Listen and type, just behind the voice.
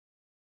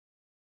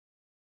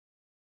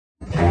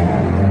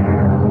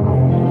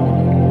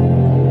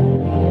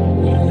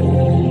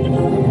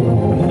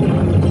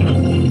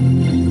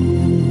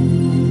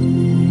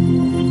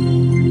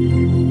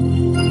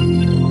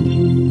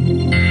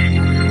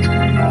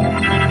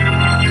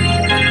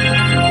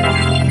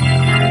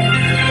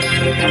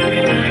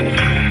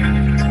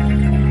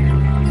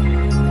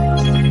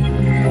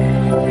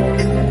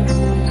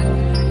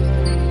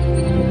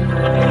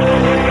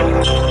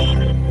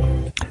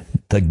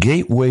The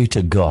gateway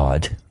to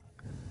God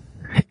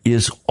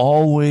is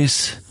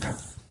always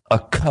a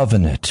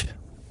covenant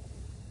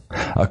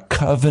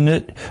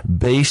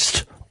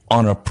based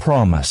on a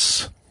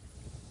promise.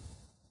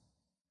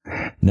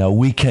 Now,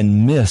 we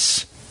can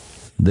miss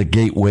the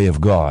gateway of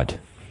God.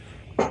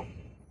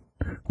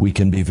 We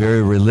can be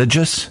very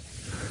religious.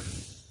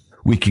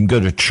 We can go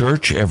to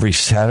church every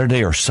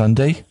Saturday or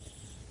Sunday.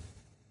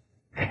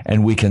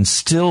 And we can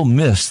still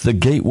miss the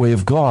gateway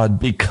of God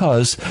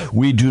because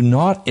we do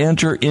not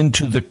enter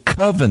into the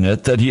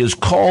covenant that He has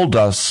called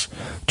us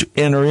to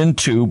enter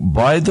into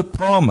by the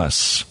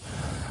promise.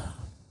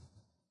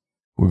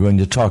 We're going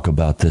to talk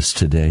about this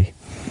today.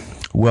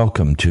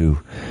 Welcome to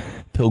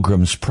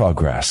Pilgrim's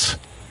Progress.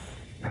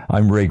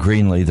 I'm Ray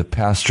Greenlee, the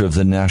pastor of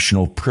the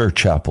National Prayer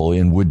Chapel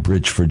in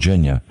Woodbridge,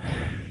 Virginia.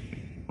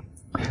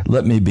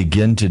 Let me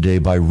begin today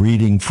by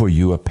reading for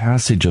you a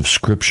passage of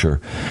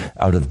Scripture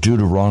out of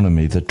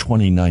Deuteronomy, the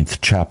 29th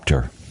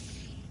chapter.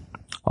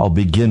 I'll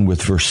begin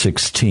with verse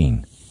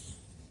 16.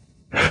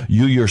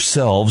 You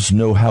yourselves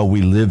know how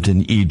we lived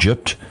in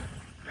Egypt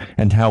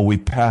and how we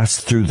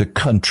passed through the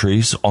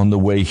countries on the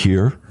way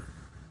here.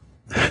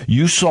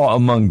 You saw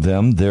among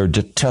them their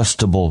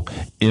detestable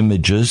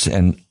images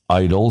and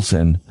idols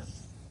and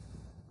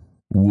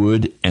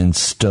wood and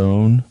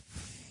stone,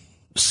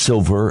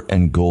 silver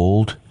and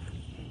gold.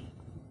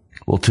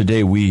 Well,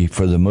 today we,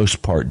 for the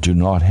most part, do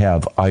not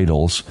have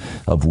idols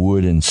of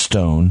wood and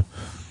stone,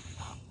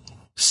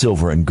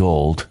 silver and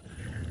gold.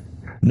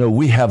 No,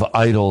 we have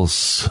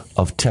idols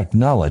of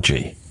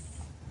technology.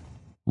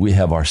 We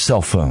have our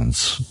cell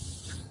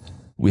phones.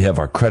 We have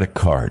our credit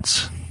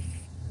cards.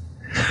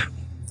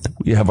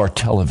 We have our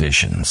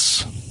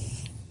televisions.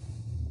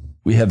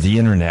 We have the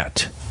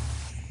internet.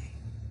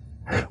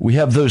 We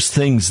have those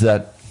things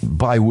that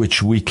by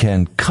which we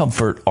can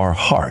comfort our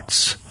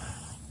hearts.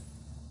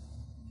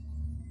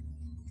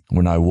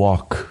 When I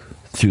walk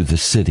through the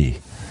city,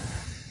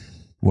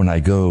 when I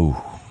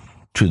go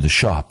to the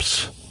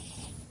shops,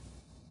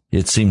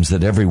 it seems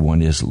that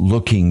everyone is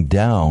looking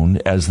down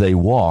as they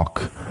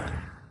walk,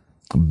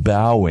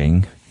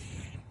 bowing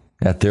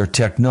at their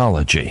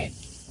technology.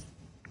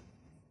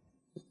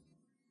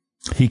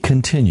 He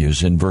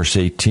continues in verse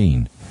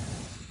 18.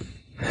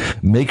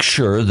 Make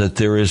sure that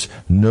there is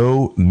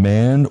no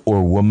man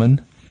or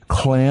woman,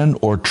 clan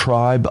or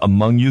tribe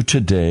among you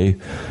today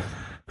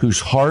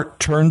whose heart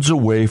turns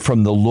away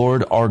from the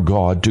Lord our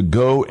God to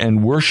go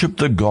and worship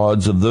the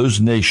gods of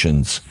those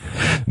nations.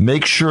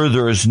 Make sure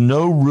there is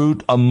no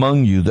root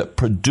among you that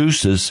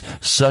produces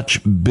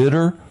such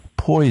bitter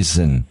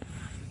poison.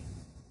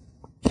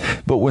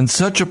 But when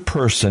such a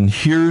person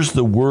hears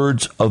the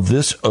words of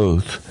this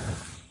oath,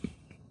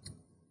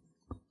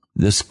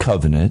 this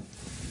covenant,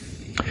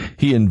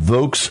 he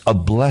invokes a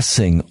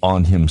blessing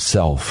on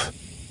himself,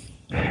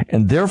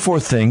 and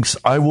therefore thinks,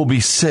 I will be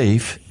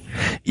safe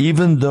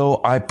even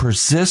though I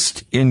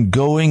persist in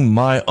going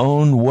my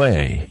own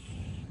way.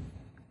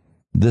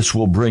 This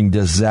will bring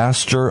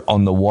disaster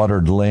on the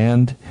watered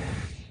land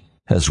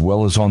as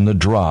well as on the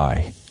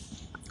dry.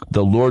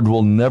 The Lord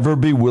will never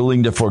be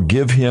willing to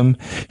forgive him.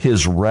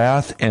 His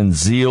wrath and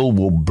zeal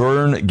will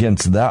burn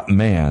against that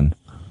man.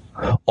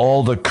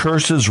 All the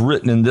curses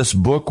written in this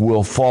book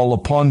will fall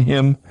upon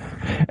him,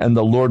 and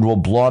the Lord will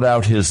blot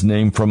out his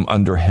name from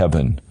under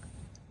heaven.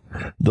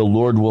 The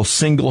Lord will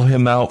single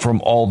him out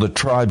from all the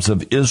tribes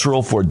of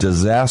Israel for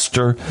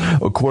disaster,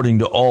 according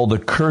to all the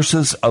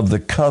curses of the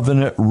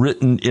covenant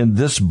written in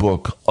this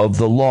book of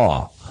the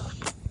law.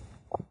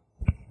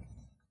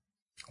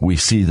 We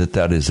see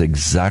that is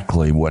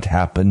exactly what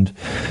happened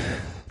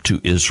to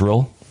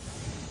Israel.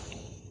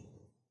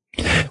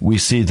 We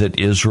see that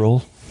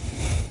Israel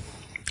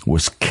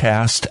was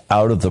cast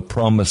out of the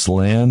promised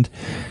land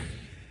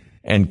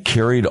and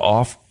carried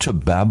off to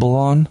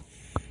Babylon,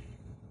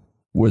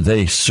 where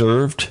they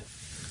served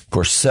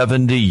for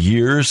 70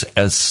 years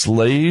as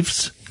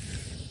slaves.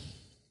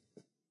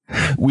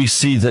 We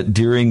see that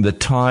during the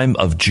time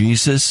of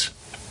Jesus,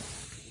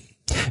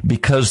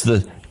 because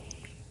the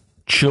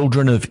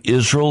children of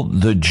Israel,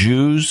 the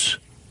Jews,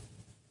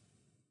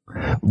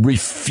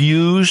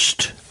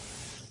 refused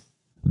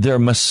their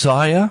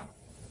Messiah,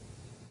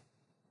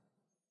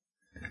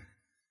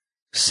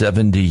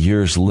 70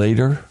 years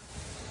later,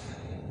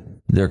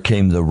 there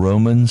came the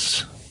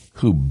Romans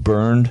who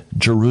burned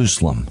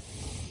Jerusalem.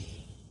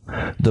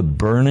 The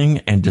burning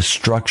and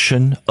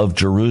destruction of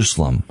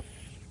Jerusalem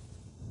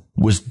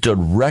was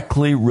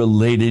directly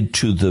related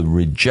to the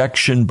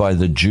rejection by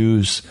the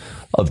Jews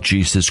of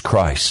Jesus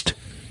Christ.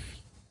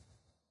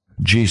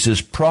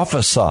 Jesus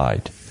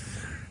prophesied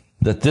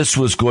that this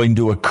was going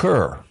to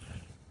occur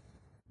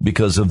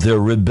because of their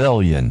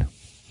rebellion.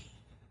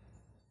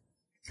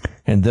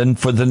 And then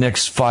for the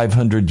next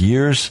 500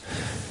 years,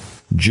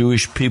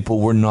 Jewish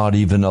people were not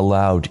even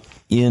allowed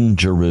in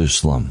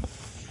Jerusalem.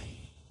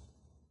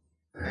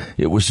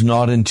 It was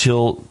not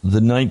until the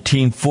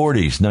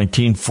 1940s,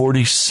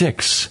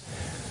 1946,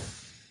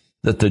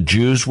 that the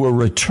Jews were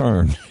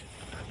returned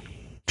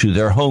to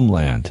their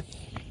homeland.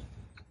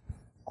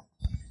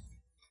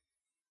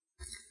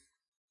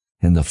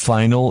 And the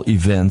final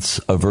events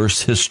of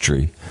Earth's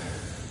history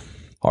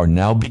are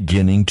now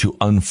beginning to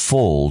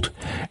unfold,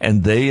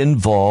 and they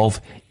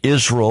involve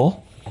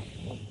Israel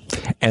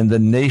and the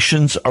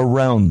nations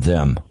around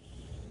them.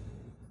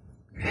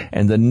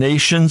 And the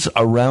nations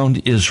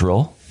around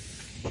Israel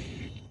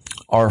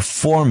are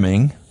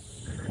forming,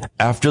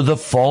 after the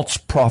false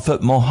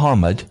prophet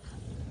Muhammad,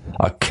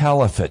 a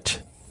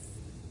caliphate.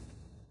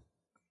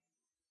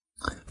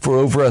 For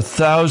over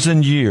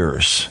 1,000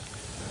 years,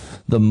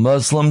 the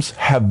Muslims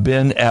have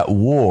been at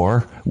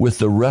war with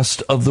the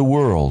rest of the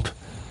world.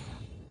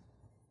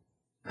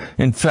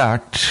 In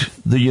fact,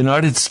 the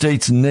United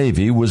States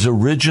Navy was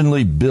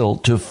originally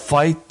built to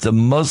fight the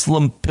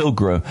Muslim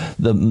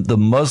the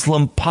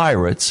Muslim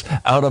pirates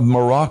out of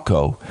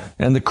Morocco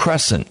and the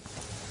Crescent.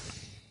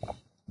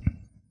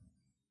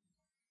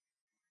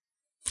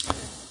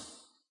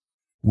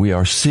 We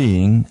are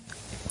seeing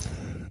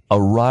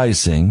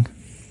arising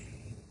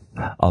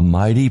a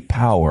mighty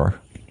power,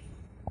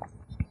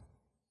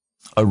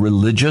 a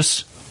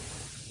religious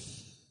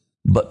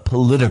but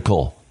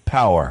political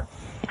power.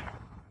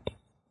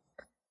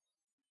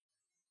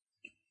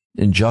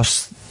 In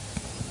just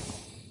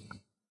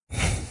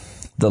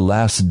the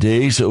last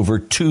days, over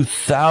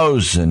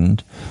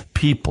 2,000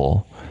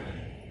 people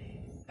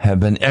have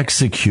been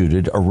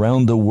executed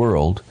around the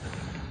world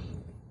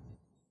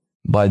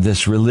by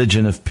this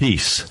religion of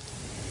peace.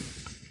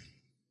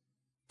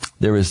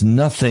 There is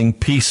nothing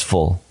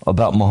peaceful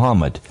about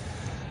Muhammad.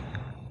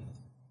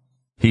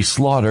 He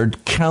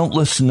slaughtered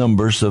countless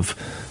numbers of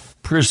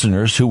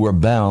prisoners who were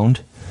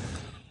bound,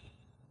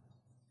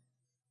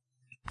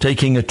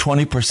 taking a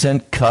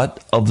 20%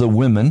 cut of the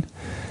women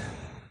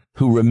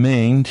who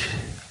remained,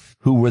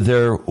 who were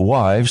their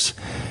wives,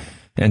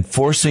 and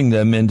forcing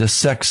them into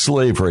sex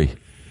slavery.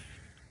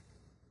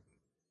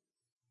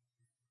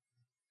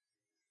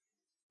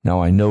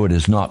 Now, I know it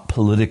is not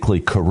politically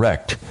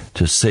correct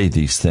to say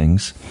these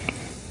things.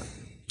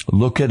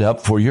 Look it up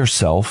for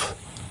yourself.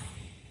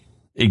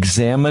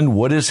 Examine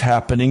what is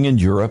happening in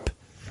Europe,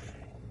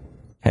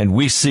 and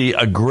we see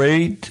a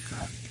great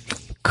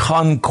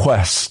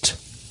conquest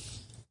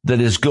that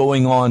is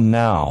going on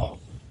now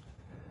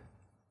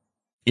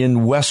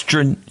in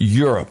Western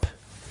Europe,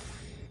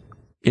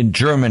 in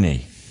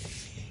Germany,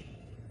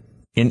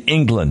 in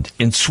England,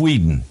 in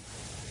Sweden,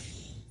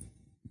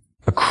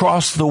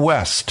 across the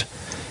West,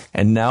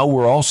 and now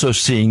we're also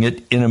seeing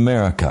it in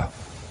America.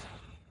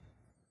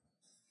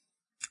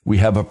 We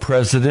have a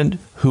president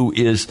who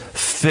is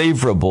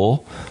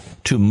favorable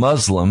to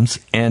Muslims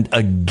and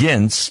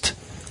against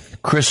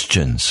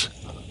Christians.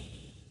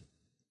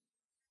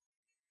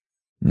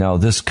 Now,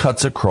 this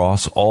cuts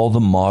across all the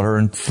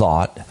modern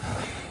thought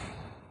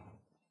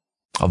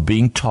of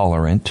being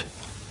tolerant.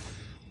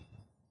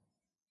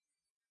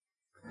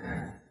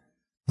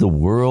 The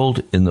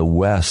world in the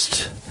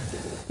West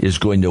is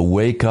going to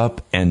wake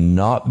up and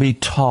not be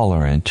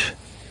tolerant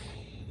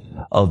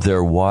of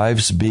their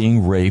wives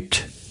being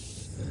raped,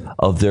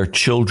 of their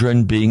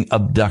children being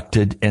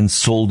abducted and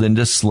sold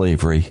into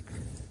slavery.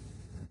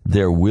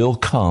 There will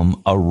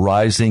come a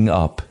rising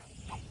up,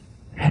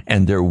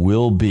 and there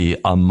will be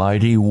a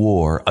mighty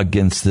war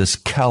against this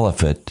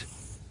caliphate.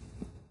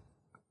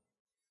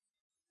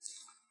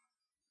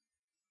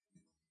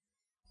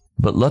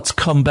 But let's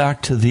come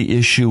back to the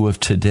issue of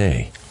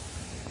today.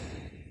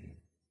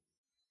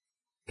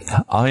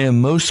 I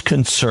am most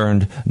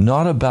concerned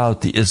not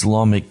about the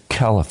Islamic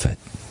Caliphate.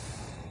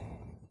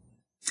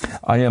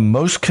 I am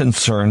most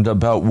concerned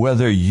about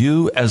whether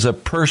you as a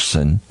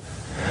person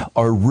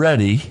are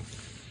ready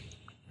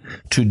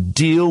to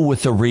deal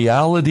with the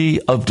reality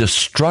of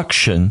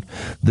destruction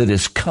that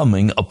is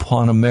coming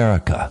upon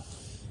America.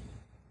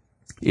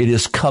 It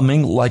is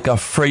coming like a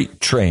freight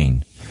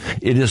train.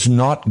 It is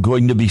not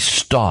going to be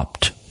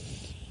stopped.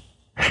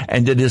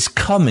 And it is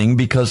coming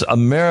because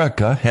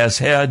America has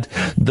had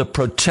the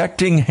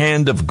protecting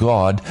hand of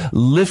God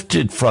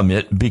lifted from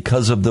it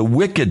because of the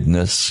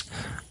wickedness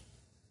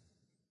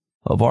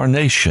of our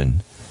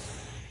nation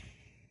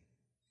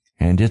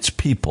and its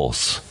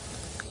peoples.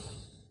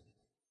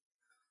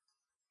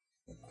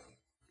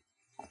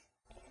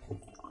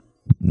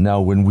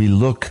 Now, when we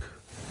look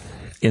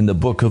in the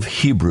book of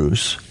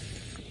Hebrews,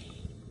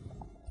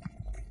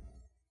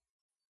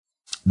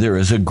 there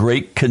is a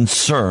great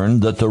concern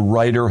that the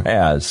writer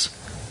has.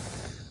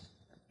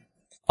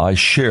 I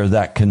share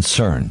that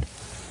concern.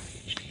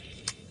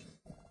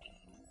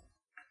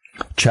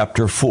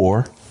 Chapter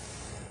 4.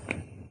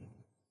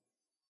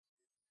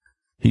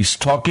 He's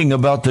talking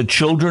about the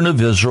children of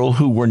Israel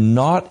who were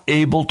not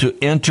able to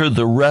enter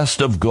the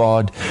rest of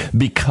God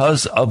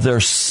because of their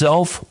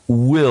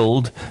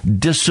self-willed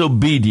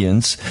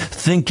disobedience,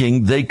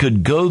 thinking they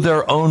could go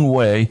their own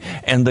way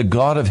and the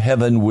God of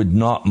heaven would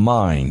not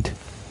mind.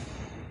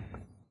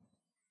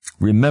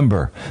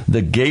 Remember,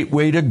 the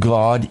gateway to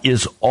God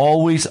is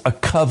always a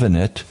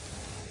covenant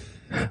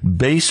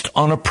based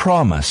on a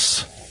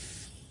promise.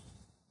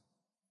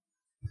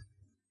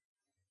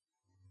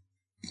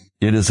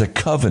 It is a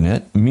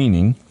covenant,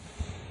 meaning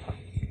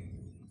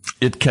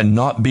it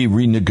cannot be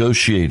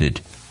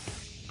renegotiated.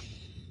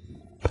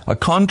 A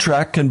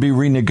contract can be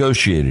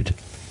renegotiated.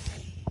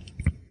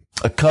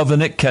 A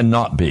covenant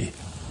cannot be.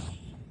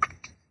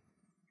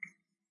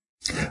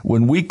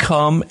 When we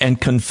come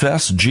and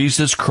confess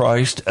Jesus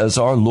Christ as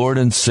our Lord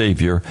and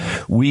Savior,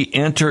 we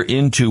enter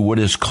into what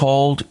is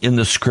called in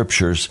the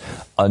Scriptures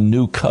a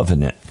new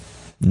covenant.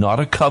 Not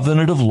a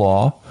covenant of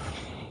law.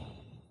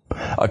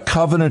 A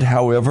covenant,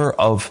 however,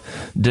 of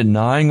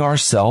denying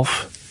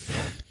ourselves,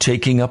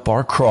 taking up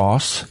our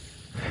cross,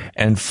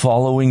 and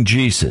following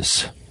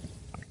Jesus.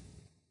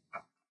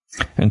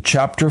 And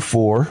chapter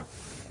 4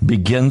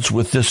 begins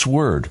with this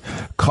word.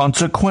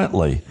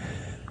 Consequently,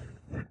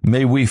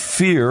 may we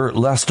fear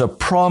lest a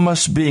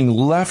promise being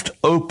left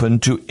open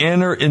to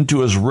enter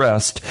into his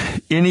rest,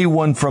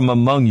 anyone from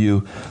among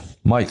you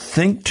might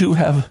think to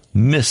have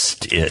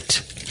missed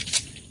it.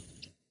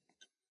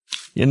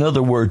 In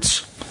other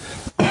words,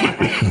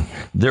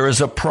 there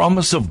is a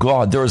promise of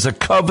God. There is a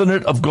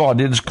covenant of God.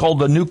 It is called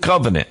the new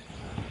covenant.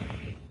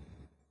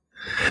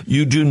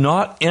 You do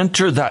not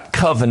enter that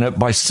covenant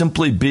by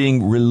simply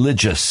being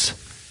religious.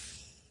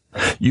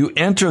 You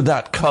enter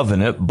that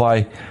covenant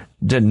by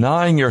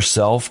denying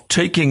yourself,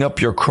 taking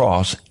up your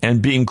cross,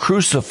 and being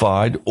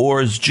crucified,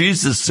 or as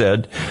Jesus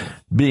said,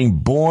 being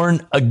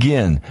born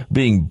again,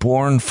 being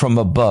born from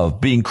above,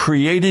 being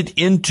created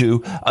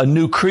into a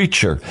new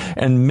creature.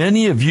 And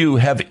many of you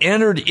have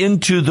entered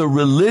into the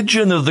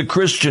religion of the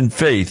Christian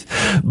faith,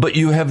 but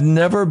you have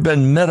never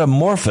been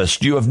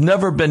metamorphosed. You have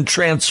never been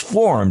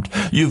transformed.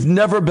 You've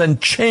never been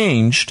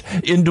changed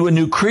into a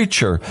new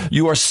creature.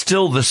 You are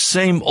still the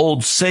same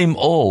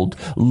old,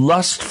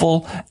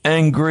 lustful,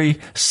 angry,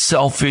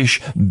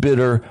 selfish,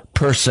 bitter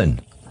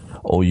person.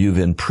 Oh, you've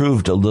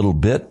improved a little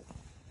bit.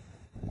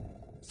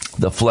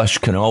 The flesh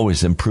can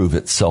always improve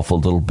itself a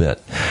little bit.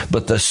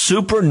 But the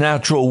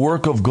supernatural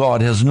work of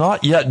God has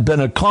not yet been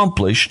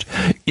accomplished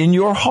in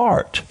your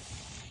heart.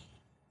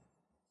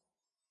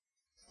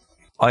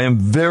 I am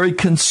very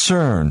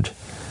concerned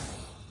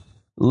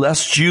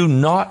lest you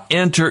not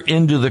enter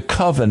into the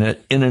covenant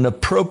in an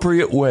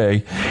appropriate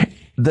way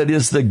that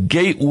is the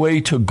gateway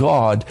to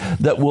God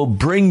that will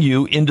bring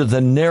you into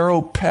the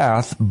narrow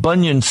path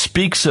Bunyan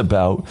speaks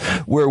about,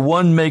 where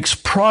one makes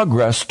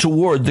progress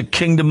toward the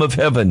kingdom of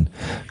heaven,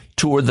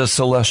 toward the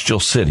celestial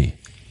city.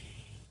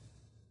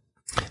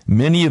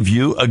 Many of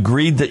you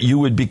agreed that you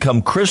would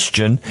become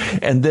Christian,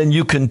 and then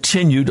you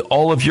continued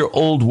all of your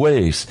old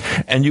ways,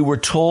 and you were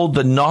told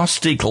the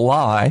Gnostic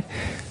lie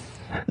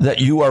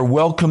that you are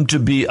welcome to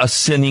be a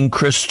sinning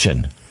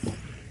Christian,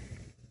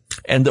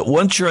 and that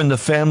once you're in the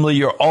family,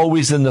 you're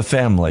always in the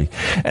family.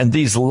 And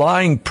these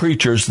lying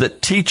preachers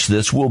that teach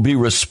this will be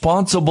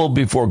responsible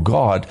before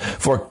God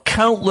for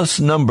countless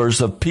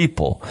numbers of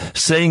people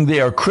saying they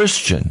are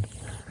Christian,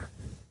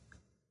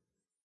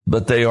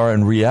 but they are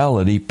in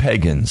reality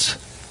pagans.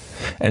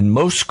 And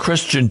most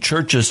Christian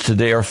churches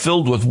today are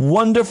filled with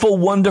wonderful,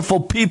 wonderful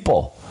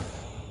people,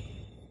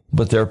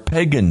 but they're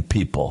pagan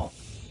people,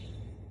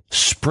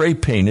 spray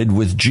painted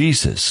with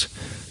Jesus,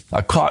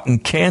 a cotton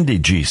candy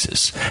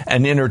Jesus,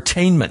 an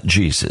entertainment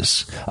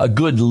Jesus, a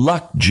good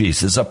luck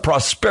Jesus, a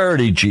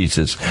prosperity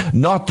Jesus,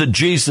 not the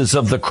Jesus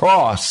of the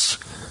cross,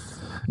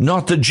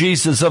 not the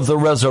Jesus of the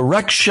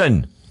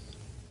resurrection,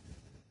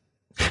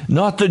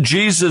 not the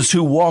Jesus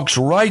who walks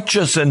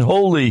righteous and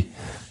holy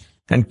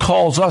and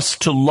calls us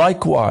to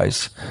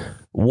likewise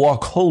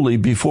walk holy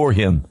before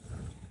him.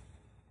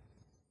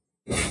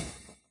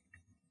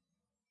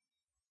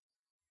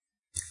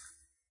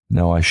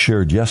 Now, I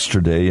shared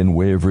yesterday in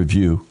way of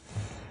review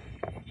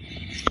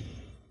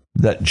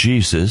that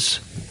Jesus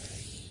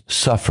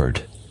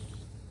suffered.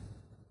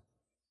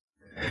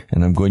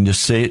 And I'm going to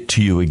say it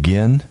to you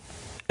again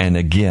and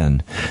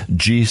again.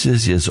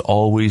 Jesus is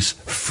always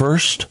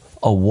first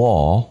a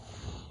wall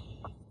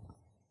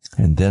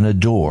and then a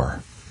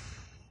door.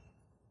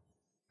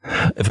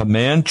 If a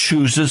man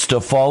chooses to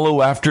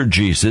follow after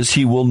Jesus,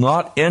 he will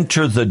not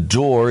enter the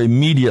door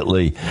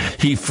immediately.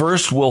 He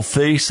first will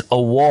face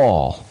a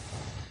wall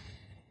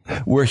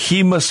where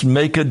he must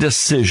make a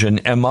decision.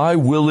 Am I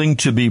willing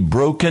to be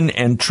broken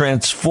and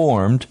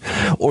transformed,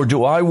 or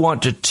do I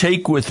want to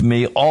take with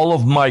me all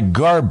of my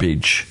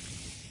garbage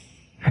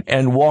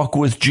and walk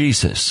with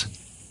Jesus?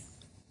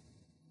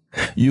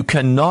 You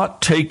cannot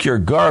take your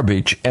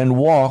garbage and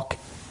walk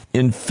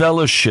in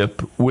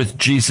fellowship with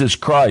Jesus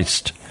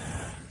Christ.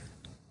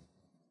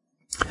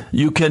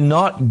 You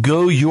cannot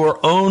go your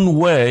own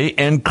way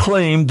and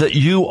claim that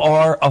you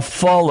are a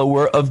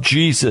follower of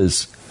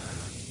Jesus.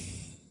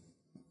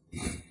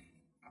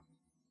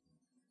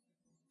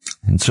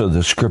 And so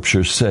the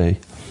scriptures say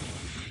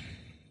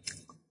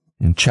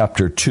in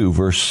chapter 2,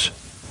 verse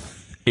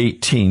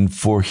 18,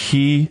 for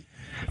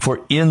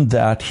in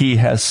that he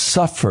has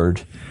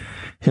suffered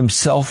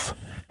himself,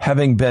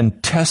 having been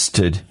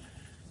tested,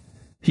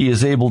 he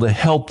is able to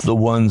help the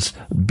ones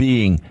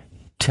being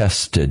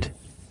tested.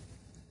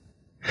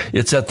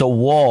 It's at the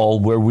wall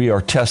where we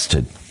are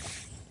tested.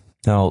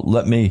 Now,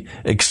 let me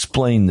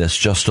explain this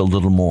just a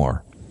little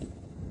more.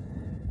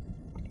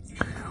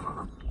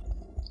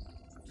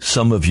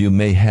 Some of you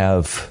may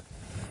have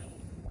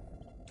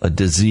a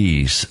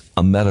disease,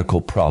 a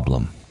medical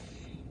problem?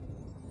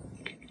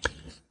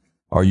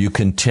 Are you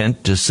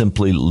content to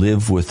simply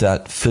live with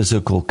that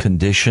physical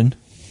condition?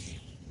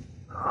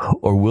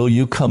 Or will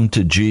you come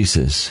to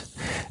Jesus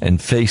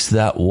and face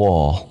that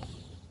wall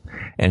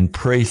and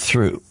pray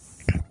through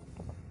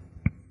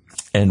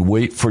and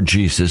wait for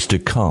Jesus to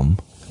come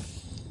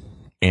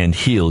and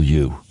heal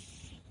you?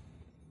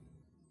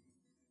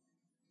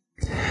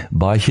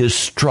 By his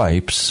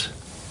stripes,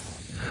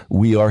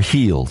 we are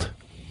healed.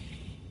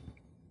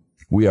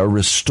 We are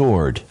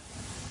restored.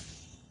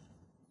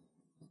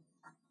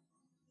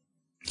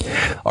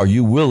 Are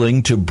you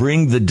willing to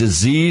bring the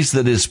disease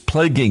that is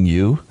plaguing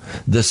you,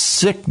 the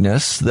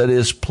sickness that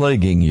is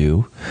plaguing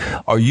you,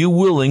 are you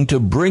willing to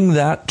bring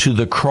that to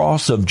the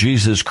cross of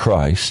Jesus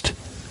Christ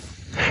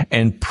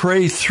and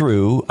pray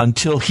through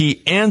until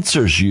he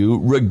answers you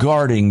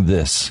regarding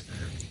this?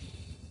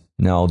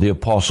 Now, the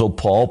Apostle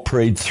Paul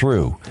prayed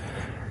through,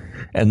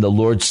 and the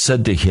Lord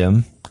said to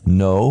him,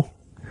 "No,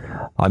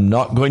 I'm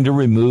not going to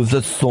remove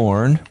the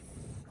thorn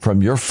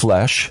from your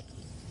flesh.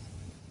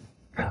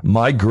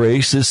 My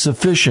grace is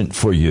sufficient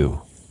for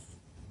you."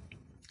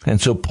 And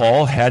so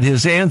Paul had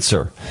his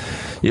answer.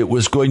 It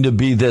was going to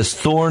be this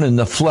thorn in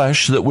the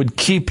flesh that would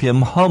keep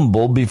him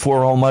humble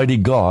before Almighty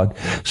God,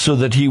 so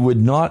that he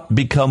would not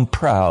become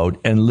proud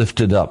and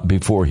lifted up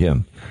before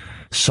him.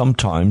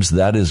 Sometimes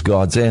that is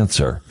God's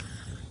answer.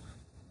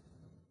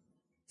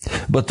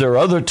 But there are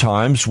other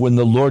times when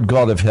the Lord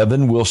God of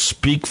heaven will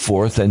speak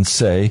forth and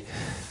say,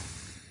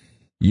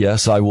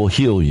 "Yes, I will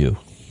heal you.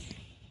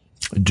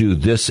 Do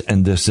this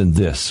and this and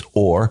this,"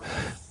 or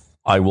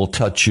 "I will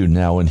touch you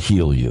now and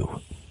heal you."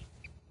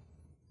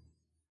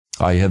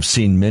 I have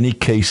seen many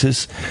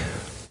cases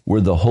where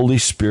the Holy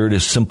Spirit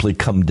has simply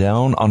come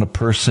down on a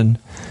person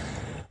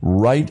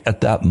right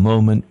at that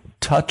moment,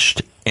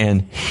 touched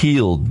and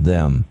healed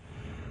them.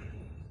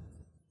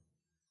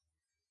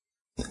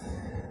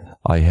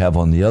 I have,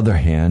 on the other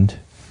hand,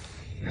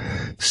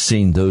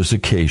 seen those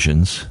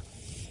occasions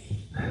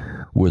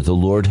where the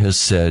Lord has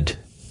said,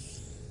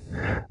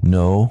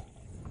 "No,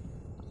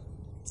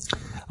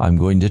 I'm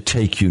going to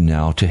take you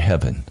now to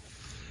heaven."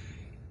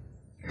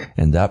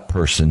 And that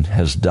person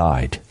has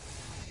died.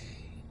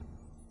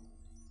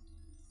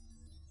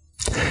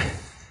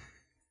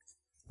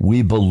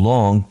 We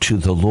belong to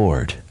the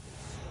Lord.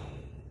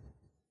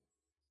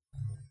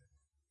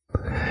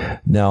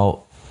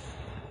 Now,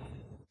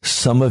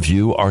 some of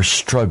you are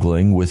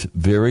struggling with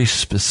very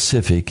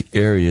specific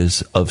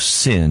areas of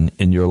sin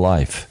in your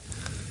life.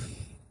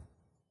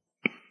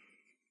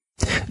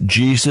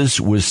 Jesus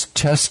was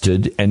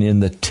tested, and in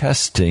the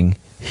testing,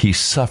 he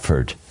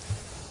suffered.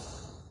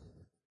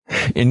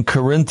 In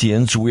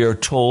Corinthians, we are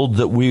told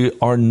that we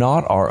are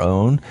not our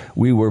own.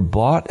 We were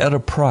bought at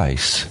a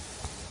price.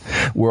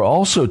 We're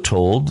also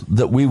told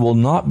that we will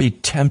not be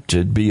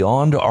tempted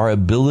beyond our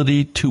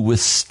ability to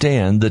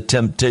withstand the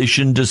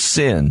temptation to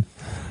sin.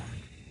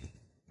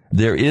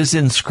 There is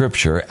in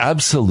Scripture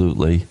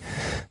absolutely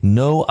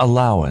no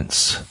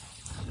allowance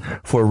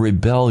for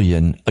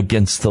rebellion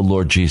against the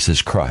Lord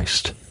Jesus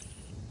Christ.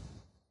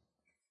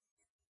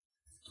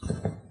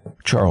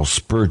 Charles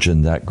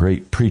Spurgeon, that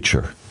great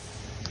preacher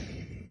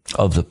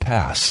of the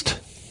past,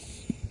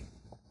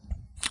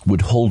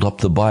 would hold up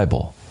the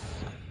Bible,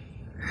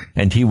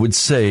 and he would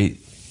say,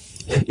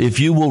 "If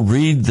you will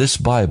read this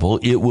Bible,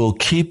 it will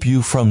keep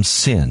you from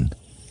sin."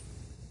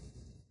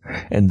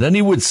 And then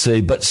he would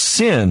say, "But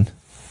sin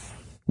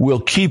will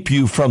keep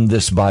you from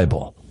this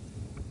Bible."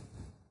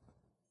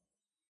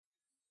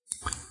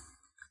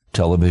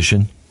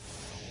 Television,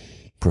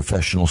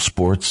 professional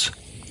sports,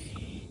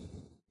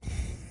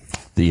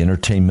 the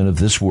entertainment of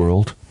this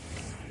world,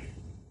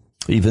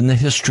 even the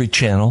History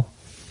Channel,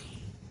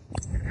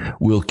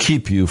 will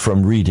keep you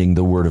from reading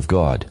the Word of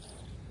God.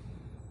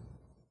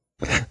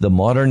 The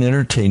modern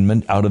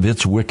entertainment, out of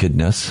its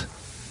wickedness,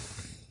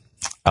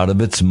 out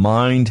of its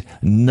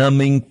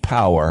mind-numbing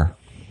power,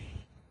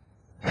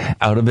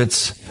 out of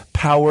its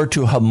power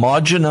to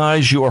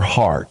homogenize your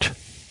heart,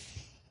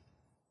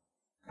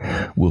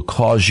 will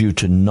cause you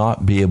to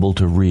not be able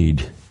to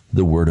read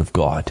the Word of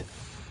God.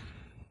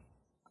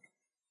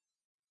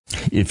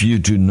 If you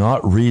do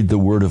not read the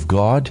Word of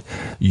God,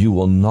 you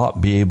will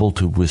not be able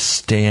to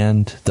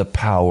withstand the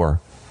power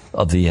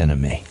of the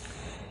enemy.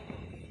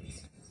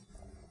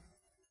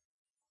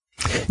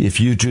 If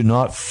you do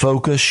not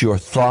focus your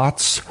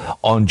thoughts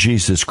on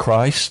Jesus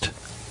Christ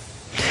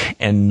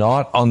and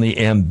not on the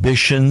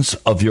ambitions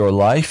of your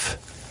life,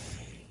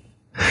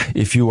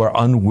 if you are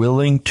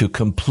unwilling to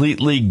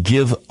completely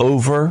give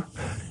over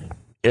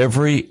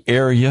every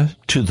area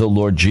to the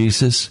Lord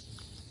Jesus,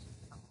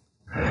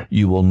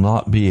 you will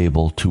not be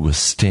able to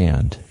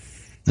withstand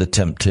the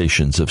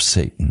temptations of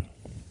Satan.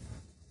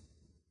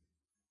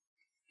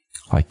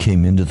 I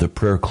came into the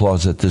prayer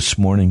closet this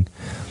morning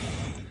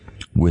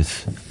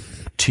with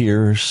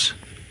tears,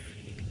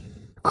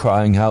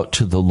 crying out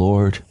to the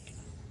Lord.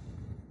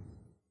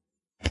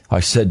 I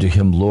said to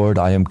him, "Lord,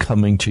 I am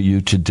coming to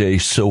you today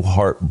so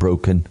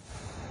heartbroken.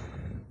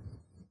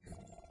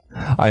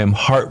 I am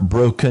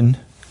heartbroken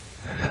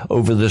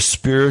over the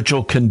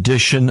spiritual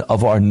condition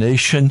of our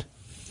nation.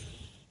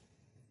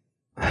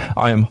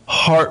 I am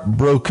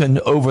heartbroken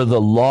over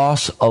the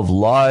loss of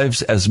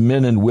lives as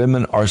men and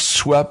women are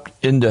swept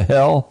into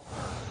hell.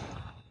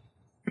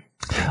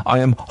 I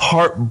am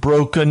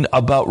heartbroken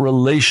about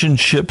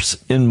relationships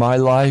in my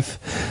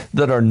life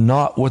that are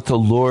not what the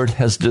Lord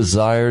has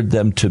desired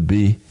them to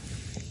be.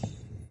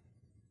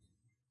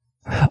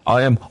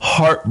 I am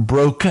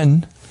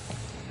heartbroken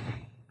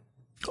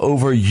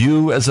over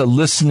you as a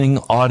listening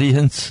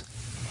audience,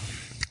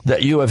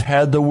 that you have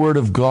had the Word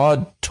of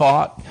God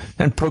taught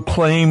and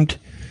proclaimed,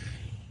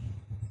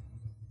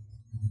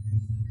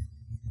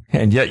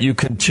 and yet you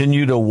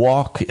continue to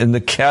walk in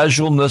the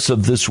casualness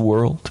of this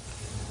world.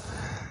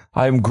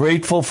 I am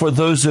grateful for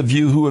those of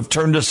you who have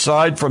turned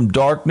aside from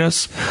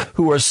darkness,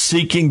 who are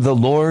seeking the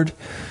Lord,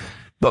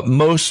 but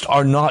most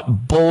are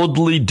not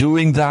boldly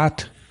doing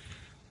that.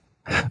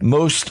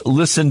 Most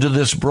listen to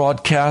this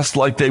broadcast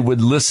like they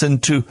would listen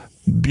to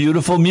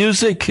beautiful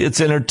music.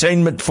 It's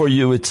entertainment for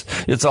you.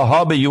 It's a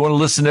hobby. You want to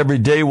listen every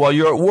day while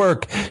you're at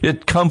work.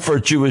 It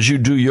comforts you as you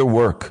do your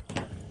work.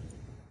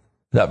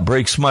 That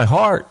breaks my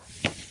heart.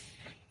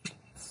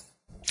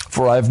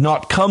 For I have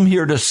not come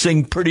here to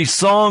sing pretty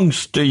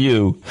songs to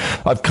you.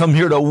 I've come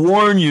here to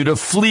warn you to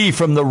flee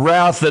from the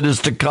wrath that is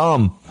to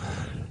come,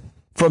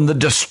 from the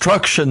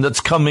destruction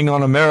that's coming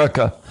on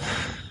America.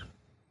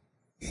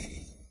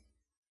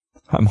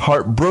 I'm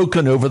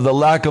heartbroken over the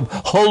lack of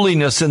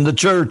holiness in the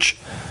church.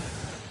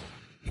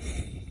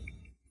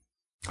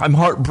 I'm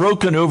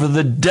heartbroken over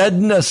the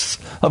deadness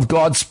of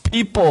God's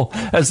people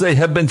as they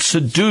have been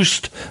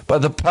seduced by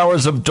the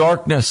powers of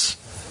darkness.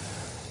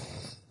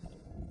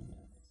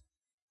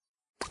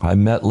 I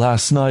met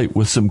last night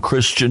with some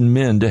Christian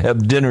men to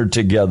have dinner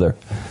together.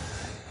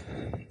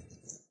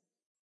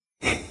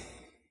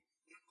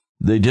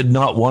 They did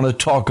not want to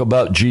talk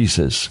about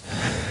Jesus.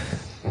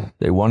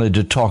 They wanted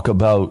to talk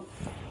about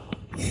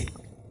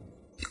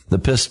the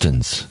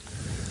Pistons,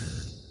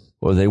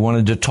 or they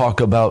wanted to talk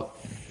about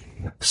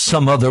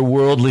some other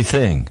worldly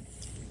thing.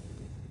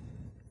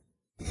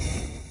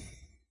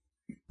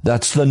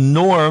 That's the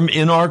norm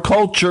in our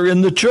culture,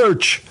 in the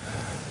church.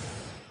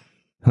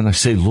 And I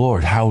say,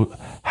 Lord,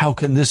 how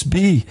can this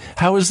be?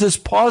 How is this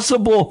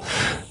possible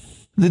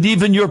that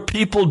even your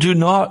people do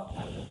not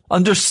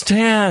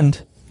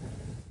understand?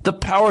 The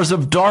powers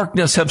of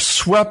darkness have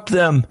swept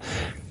them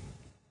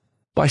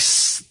by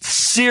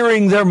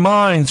searing their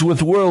minds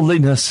with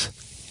worldliness.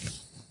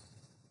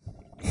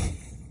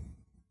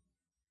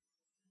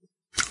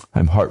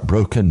 I'm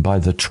heartbroken by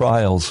the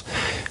trials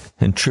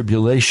and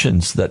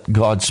tribulations that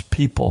God's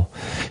people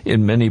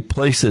in many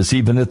places,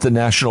 even at the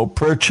National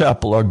Prayer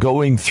Chapel, are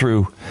going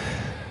through.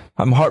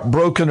 I'm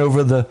heartbroken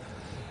over the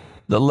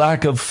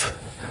lack of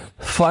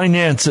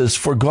finances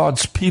for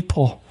God's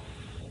people.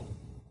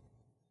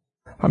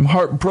 I'm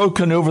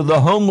heartbroken over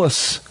the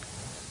homeless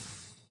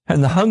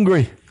and the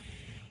hungry.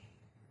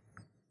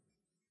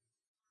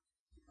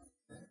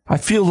 I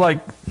feel like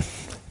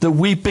the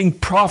weeping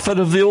prophet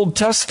of the Old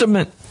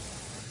Testament.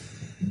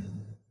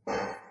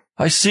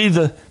 I see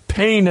the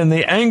pain and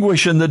the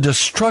anguish and the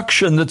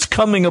destruction that's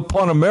coming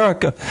upon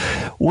America.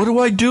 What do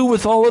I do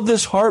with all of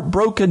this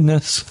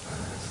heartbrokenness?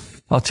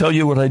 I'll tell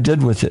you what I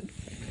did with it.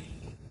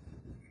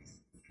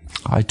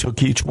 I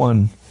took each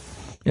one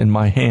in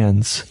my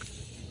hands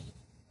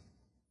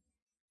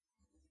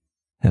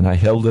and I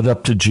held it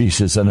up to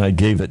Jesus and I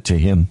gave it to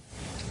him.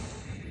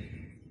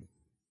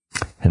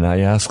 And I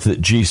ask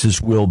that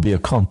Jesus' will be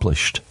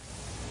accomplished.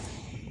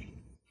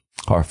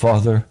 Our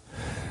Father,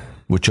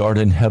 which art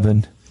in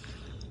heaven,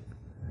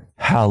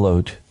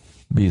 hallowed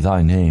be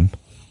thy name.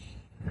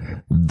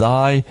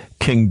 Thy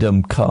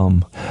kingdom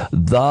come.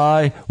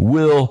 Thy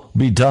will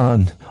be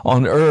done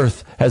on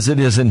earth as it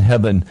is in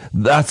heaven.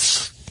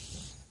 That's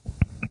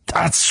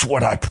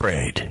what I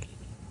prayed.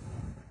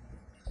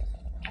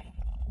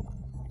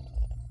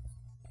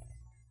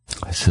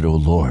 I said, Oh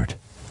Lord,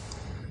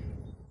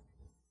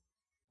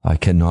 I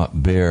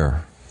cannot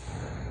bear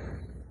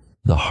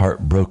the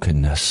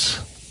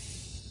heartbrokenness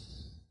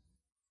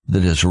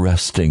that is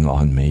resting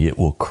on me. It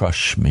will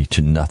crush me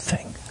to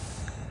nothing.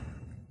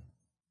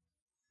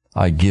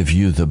 I give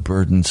you the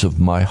burdens of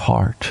my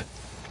heart.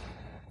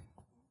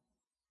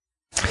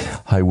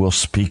 I will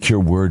speak your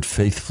word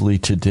faithfully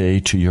today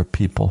to your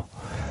people.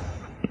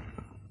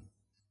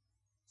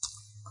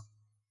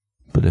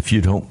 But if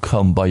you don't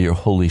come by your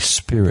Holy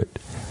Spirit,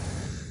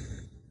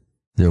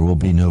 there will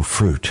be no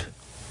fruit.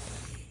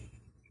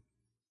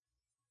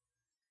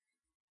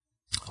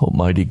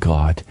 Almighty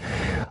God,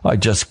 I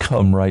just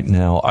come right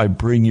now. I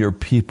bring your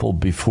people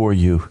before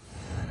you.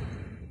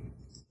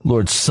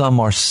 Lord, some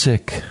are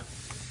sick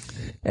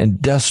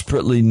and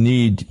desperately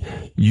need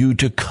you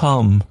to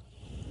come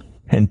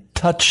and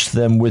touch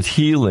them with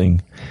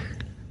healing,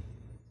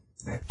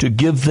 to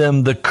give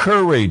them the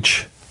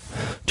courage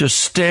to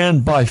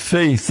stand by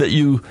faith that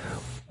you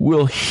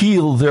will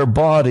heal their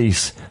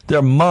bodies,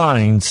 their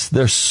minds,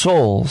 their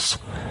souls.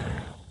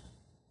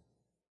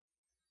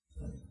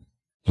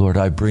 Lord,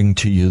 I bring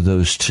to you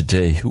those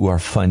today who are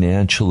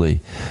financially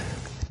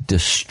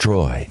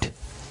destroyed.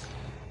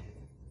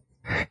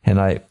 And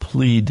I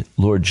plead,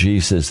 Lord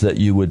Jesus, that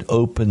you would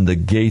open the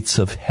gates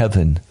of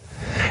heaven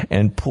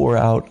and pour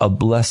out a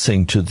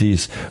blessing to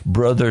these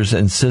brothers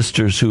and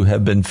sisters who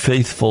have been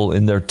faithful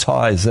in their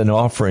tithes and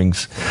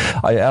offerings.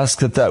 I ask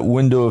that that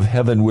window of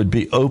heaven would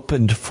be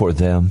opened for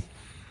them.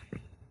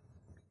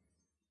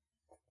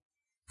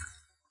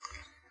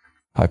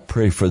 I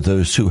pray for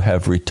those who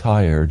have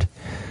retired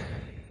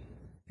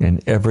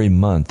and every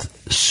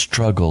month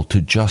struggle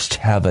to just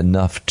have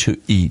enough to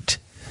eat.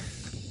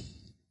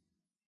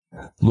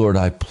 Lord,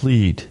 I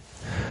plead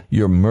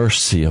your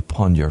mercy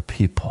upon your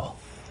people.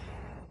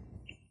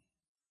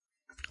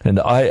 And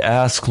I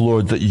ask,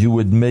 Lord, that you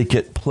would make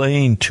it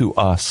plain to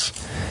us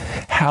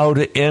how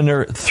to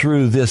enter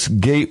through this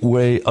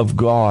gateway of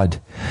God,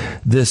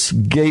 this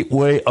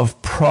gateway of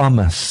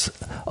promise,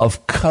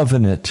 of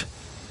covenant.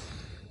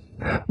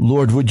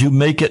 Lord, would you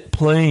make it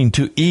plain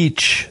to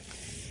each?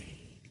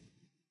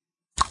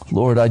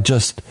 Lord, I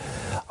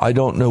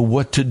don't know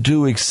what to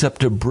do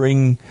except to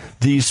bring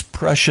these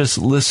precious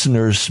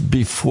listeners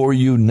before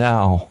you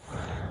now.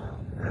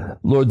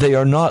 Lord, they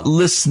are not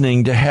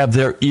listening to have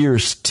their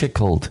ears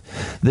tickled.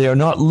 They are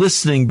not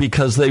listening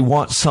because they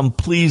want some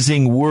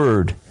pleasing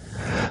word.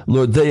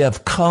 Lord, they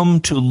have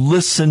come to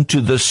listen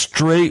to the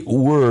straight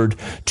word,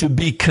 to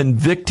be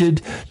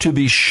convicted, to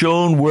be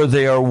shown where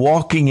they are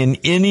walking in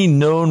any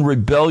known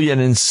rebellion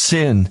and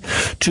sin,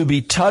 to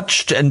be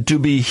touched and to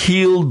be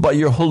healed by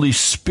your Holy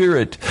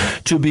Spirit,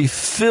 to be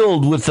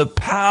filled with the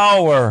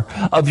power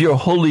of your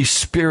Holy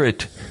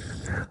Spirit.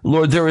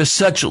 Lord, there is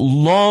such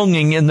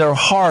longing in their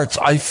hearts.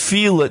 I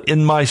feel it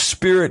in my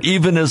spirit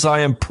even as I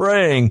am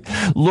praying.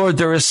 Lord,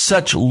 there is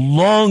such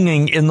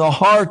longing in the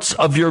hearts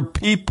of your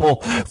people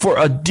for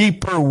a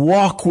deeper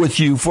walk with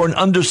you, for an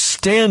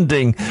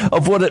understanding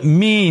of what it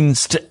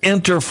means to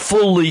enter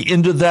fully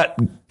into that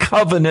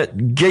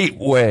covenant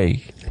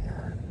gateway.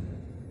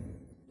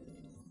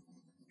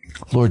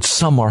 Lord,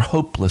 some are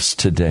hopeless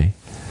today.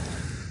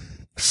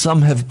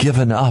 Some have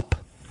given up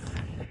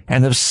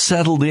and have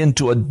settled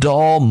into a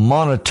dull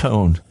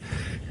monotone.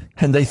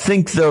 And they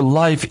think their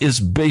life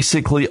is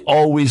basically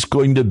always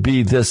going to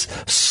be this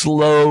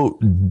slow,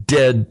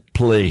 dead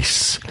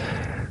place.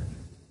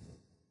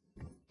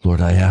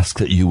 Lord, I ask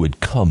that you would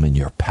come in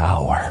your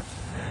power.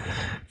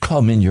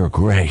 Come in your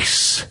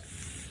grace.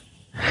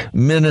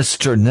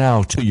 Minister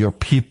now to your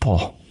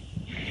people.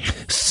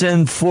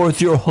 Send forth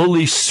your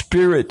Holy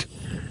Spirit,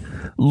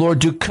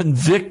 Lord, to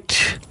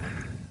convict,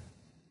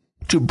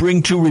 to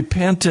bring to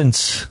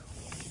repentance,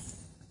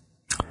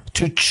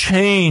 to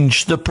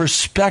change the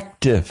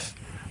perspective,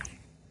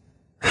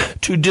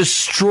 to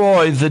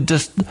destroy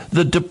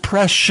the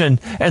depression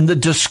and the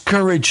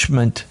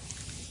discouragement,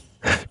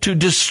 to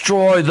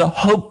destroy the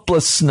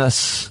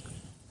hopelessness,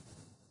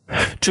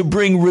 to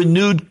bring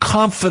renewed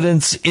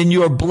confidence in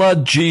your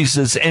blood,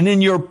 Jesus, and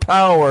in your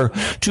power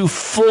to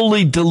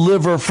fully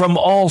deliver from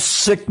all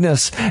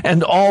sickness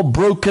and all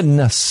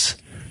brokenness.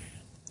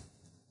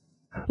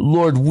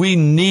 Lord, we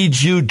need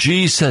you,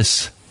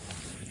 Jesus.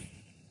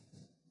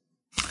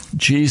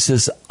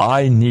 Jesus,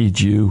 I need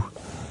you.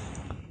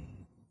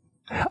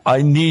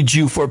 I need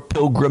you for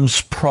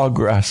Pilgrim's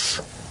Progress.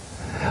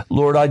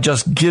 Lord, I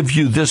just give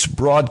you this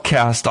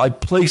broadcast. I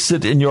place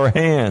it in your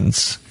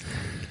hands.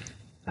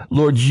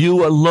 Lord,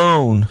 you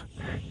alone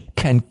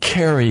can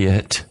carry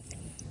it.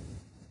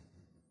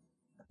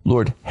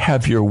 Lord,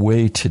 have your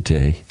way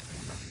today.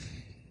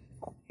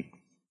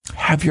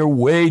 Have your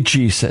way,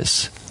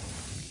 Jesus.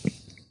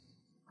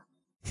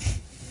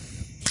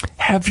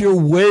 Have your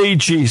way,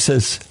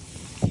 Jesus.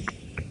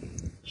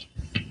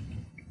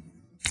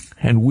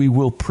 And we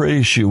will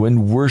praise you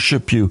and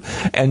worship you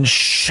and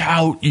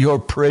shout your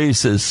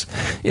praises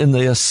in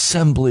the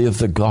assembly of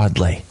the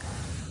godly.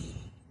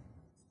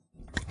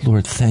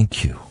 Lord,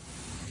 thank you.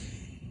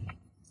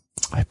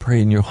 I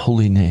pray in your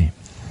holy name.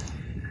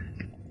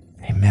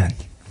 Amen.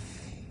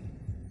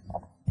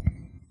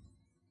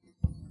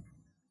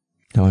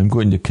 Now I'm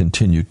going to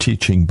continue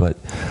teaching, but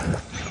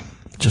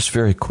just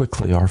very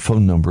quickly, our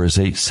phone number is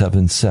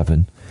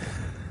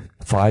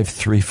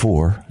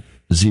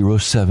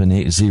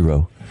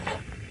 877-534-0780.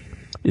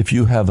 If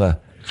you have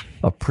a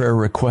prayer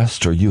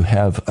request or you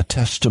have a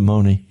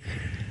testimony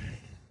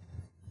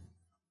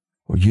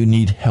or you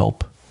need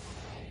help,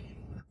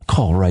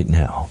 call right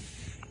now.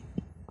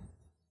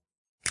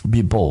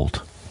 Be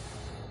bold.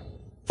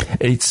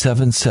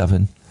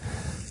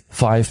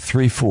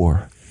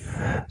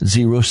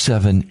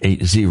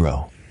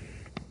 877-534-0780.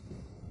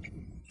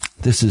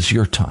 This is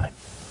your time.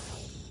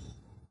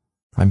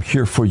 I'm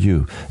here for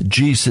you.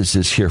 Jesus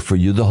is here for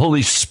you. The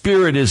Holy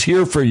Spirit is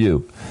here for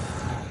you.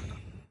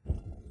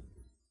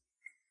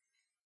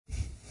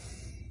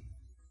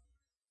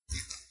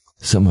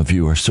 Some of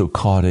you are so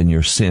caught in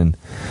your sin,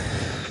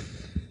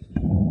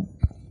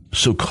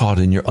 so caught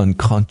in your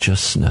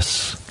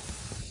unconsciousness,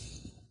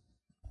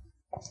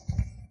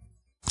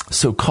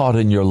 so caught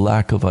in your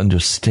lack of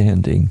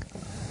understanding.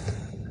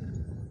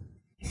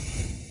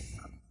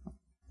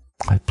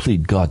 I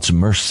plead God's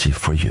mercy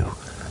for you.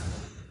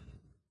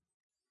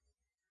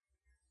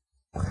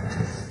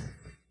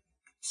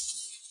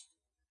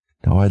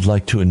 Now I'd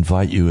like to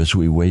invite you as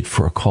we wait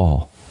for a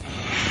call.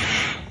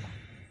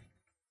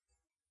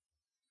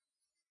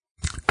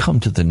 Come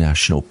to the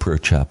National Prayer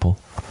Chapel.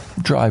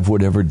 Drive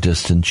whatever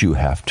distance you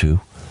have to.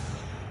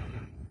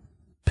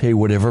 Pay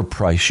whatever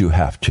price you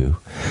have to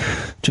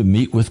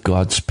meet with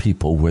God's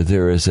people where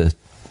there is a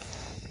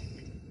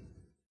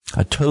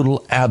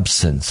total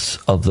absence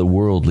of the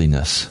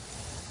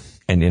worldliness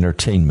and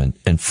entertainment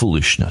and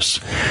foolishness,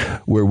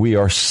 where we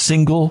are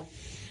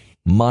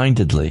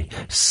single-mindedly,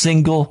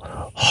 single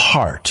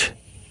heart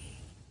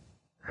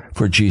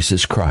for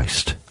Jesus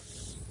Christ.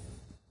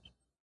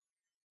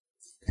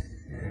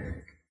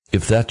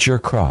 If that's your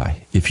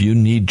cry, if you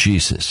need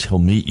Jesus, He'll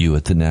meet you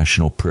at the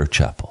National Prayer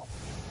Chapel.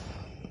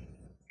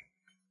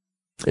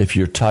 If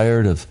you're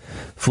tired of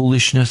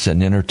foolishness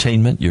and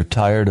entertainment, you're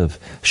tired of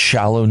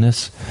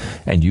shallowness,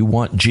 and you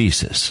want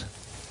Jesus,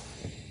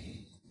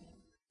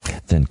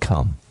 then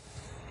come.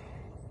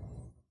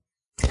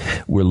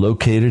 We're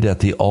located at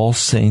the All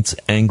Saints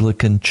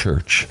Anglican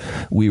Church.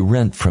 We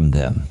rent from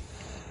them.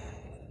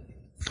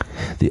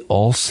 The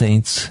All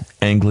Saints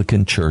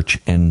Anglican Church,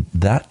 and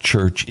that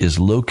church is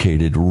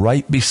located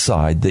right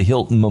beside the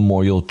Hilton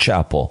Memorial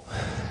Chapel.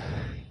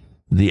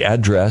 The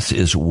address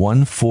is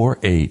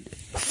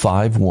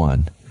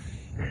 14851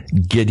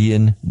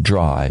 Gideon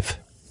Drive,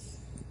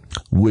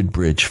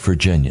 Woodbridge,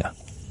 Virginia,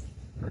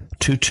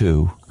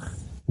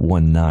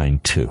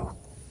 22192.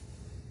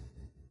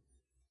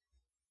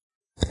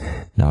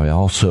 Now I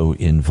also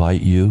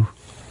invite you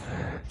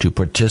to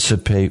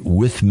participate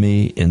with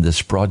me in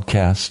this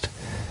broadcast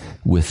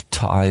with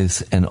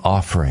tithes and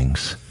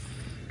offerings.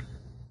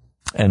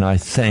 And I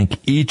thank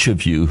each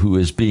of you who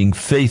is being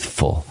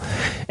faithful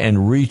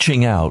and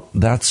reaching out.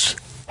 That's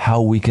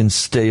how we can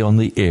stay on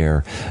the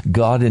air.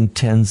 God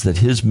intends that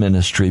His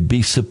ministry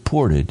be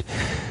supported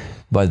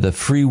by the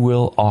free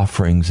will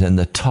offerings and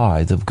the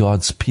tithe of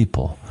God's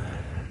people.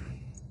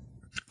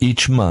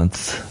 Each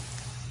month,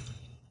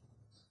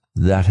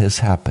 that has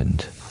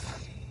happened.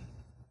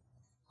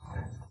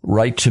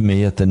 Write to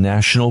me at the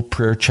National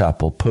Prayer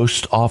Chapel,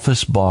 Post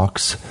Office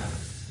Box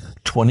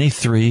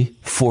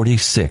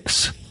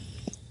 2346,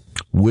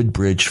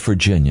 Woodbridge,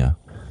 Virginia,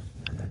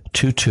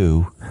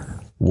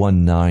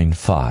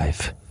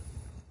 22195.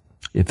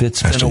 If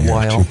it's Pastor, been a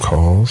while, you have 2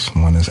 calls.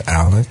 One is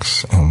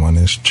Alex and one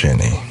is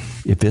Jenny.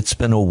 If it's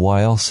been a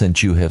while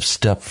since you have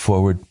stepped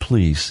forward,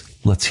 please,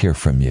 let's hear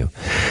from you.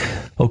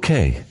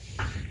 Okay.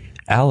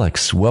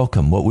 Alex,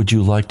 welcome. What would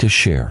you like to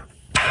share?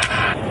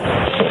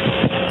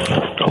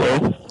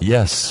 Hello?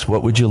 Yes.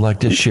 What would you like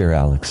to share,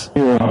 Alex?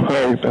 Yeah.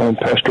 Hi,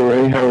 Pastor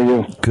Ray. How are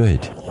you?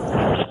 Good.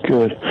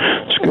 Good.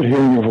 It's good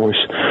hearing your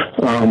voice.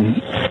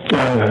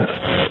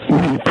 We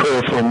need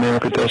prayer for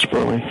America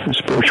desperately, a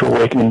spiritual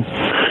awakening.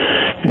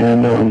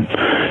 And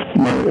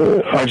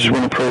I just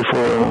want to pray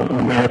for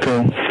America.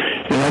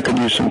 And I could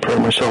use some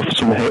prayer myself,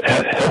 some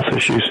health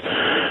issues,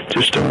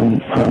 just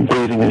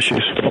breathing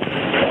issues.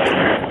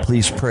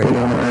 Please pray. Do you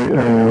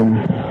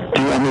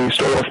want me to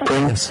start off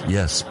praying?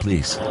 Yes,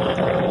 please.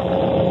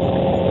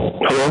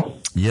 Hello?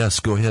 Yes,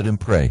 go ahead and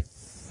pray.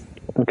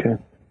 Okay.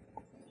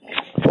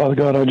 Father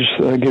God, I just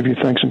give you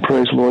thanks and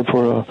praise, Lord,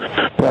 for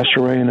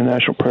Pastor Ray and the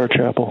National Prayer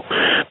Chapel.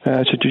 I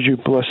ask that you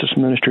bless this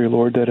ministry,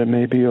 Lord, that it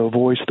may be a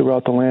voice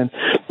throughout the land,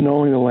 not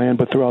only the land,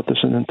 but throughout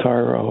this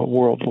entire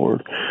world,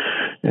 Lord.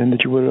 And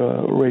that you would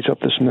raise up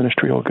this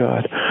ministry, oh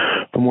God,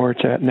 from where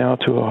it's at now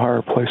to a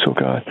higher place, oh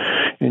God,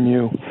 in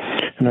you.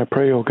 And I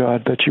pray, oh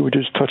God, that you would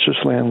just touch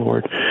this land,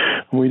 Lord.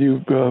 And we do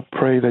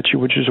pray that you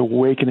would just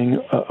awake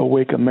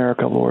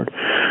America, Lord,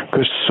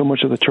 because so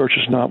much of the church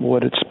is not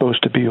what it's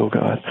supposed to be, oh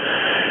God.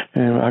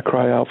 And I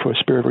cry out for a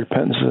spirit of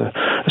repentance, a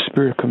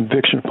spirit of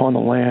conviction upon the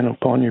land,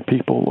 upon your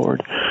people,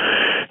 Lord.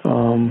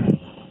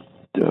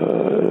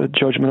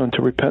 Judgment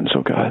unto repentance,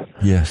 oh God.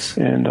 Yes.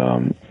 And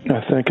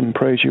I thank and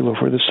praise you, Lord,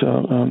 for this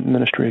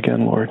ministry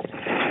again, Lord.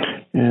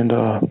 And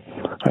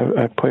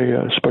I pray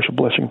a special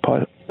blessing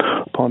upon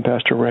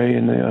Pastor Ray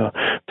and the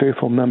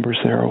faithful members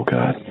there, oh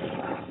God.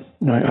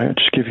 I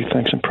just give you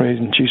thanks and praise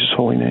in Jesus'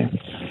 holy name.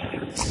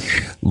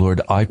 Lord,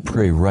 I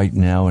pray right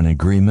now in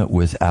agreement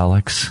with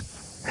Alex,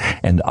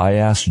 and I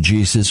ask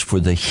Jesus for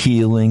the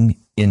healing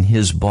in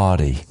his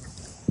body.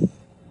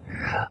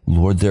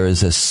 Lord, there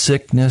is a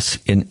sickness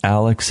in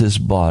Alex's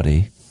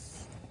body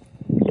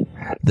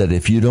that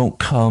if you don't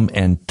come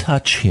and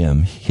touch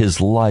him, his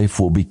life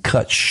will be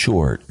cut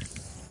short.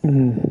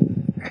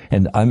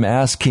 And I'm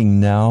asking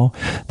now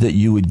that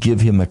you would give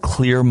him a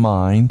clear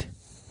mind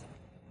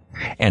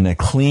and a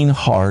clean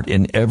heart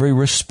in every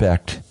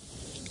respect,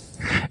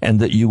 and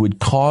that you would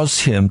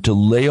cause him to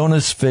lay on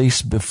his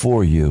face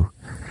before you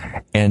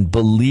and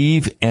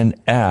believe and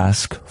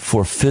ask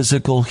for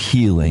physical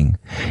healing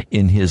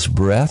in his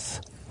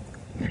breath,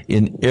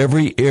 in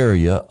every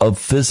area of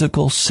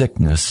physical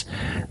sickness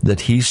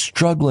that he's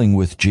struggling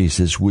with.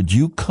 Jesus, would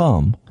you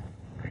come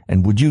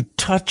and would you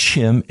touch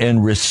him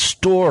and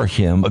restore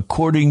him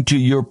according to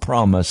your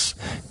promise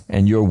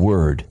and your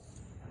word?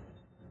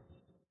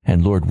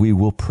 And Lord, we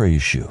will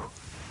praise you.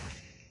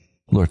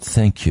 Lord,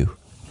 thank you.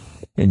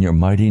 In your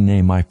mighty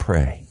name I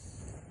pray.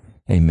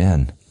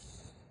 Amen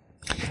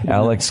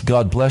Alex,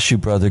 God bless you,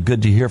 brother.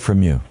 Good to hear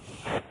from you.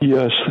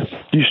 Yes.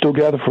 Do you still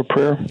gather for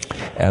prayer?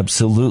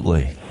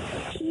 Absolutely.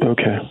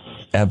 Okay.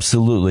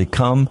 Absolutely.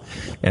 Come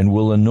and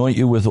we'll anoint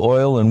you with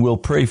oil and we'll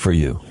pray for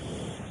you.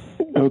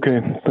 Okay.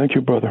 Thank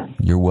you, brother.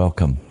 You're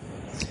welcome.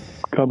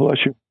 God bless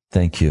you.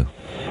 Thank you.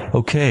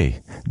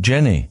 Okay.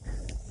 Jenny,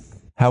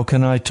 how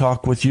can I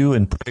talk with you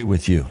and pray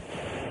with you?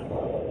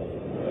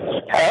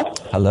 Hello?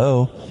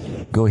 Hello?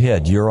 Go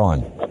ahead. You're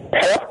on.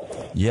 Hello?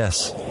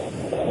 Yes.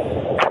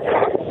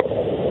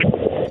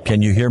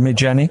 Can you hear me,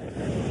 Jenny?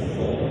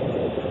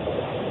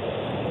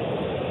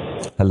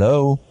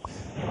 Hello?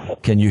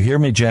 Can you hear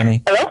me,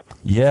 Jenny? Hello?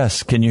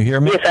 Yes. Can you hear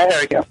me? Yes, I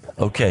heard you.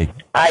 Okay.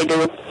 I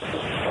do.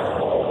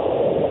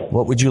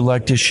 What would you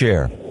like to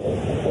share?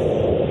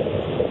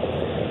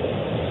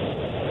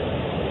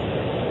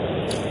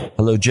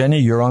 Hello, Jenny.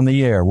 You're on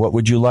the air. What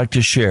would you like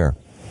to share?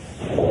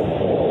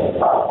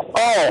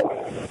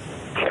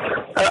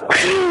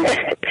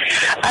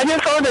 I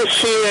just want to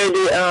share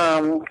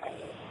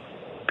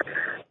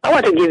I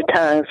want to give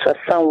thanks for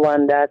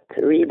someone that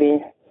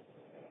really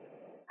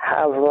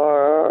have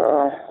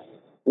a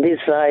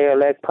desire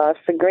like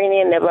Pastor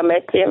Greeny. Never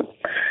met him,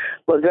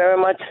 but very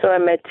much so I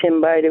met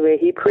him by the way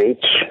he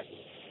preached.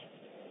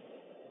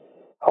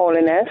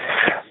 Holiness.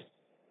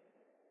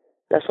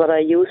 That's what I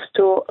used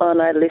to,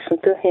 and I listen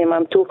to him. I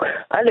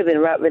live in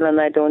Rockville and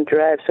I don't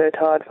drive, so it's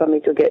hard for me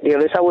to get there.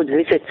 I would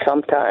visit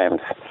sometimes.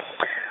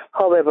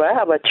 However, I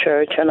have a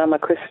church and I'm a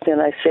Christian.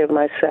 I save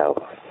myself.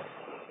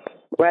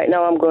 Right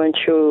now I'm going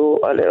through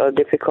a little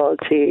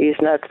difficulty. It's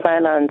not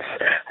finance.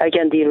 I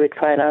can deal with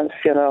finance.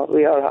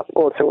 We all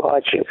go through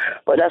hardship.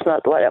 But that's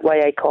not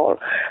why I call.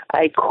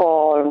 I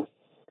call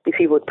if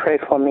he would pray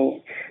for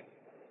me.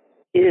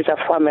 It is a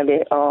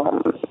family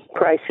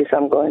crisis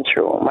I'm going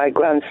through. My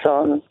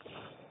grandson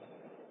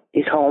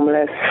is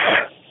homeless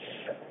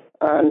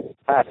and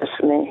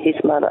asked me, his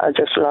mother, I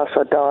just lost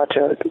a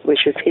daughter,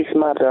 which is his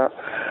mother,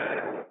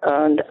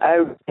 and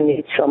I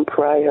need some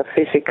prayer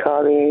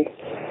physically,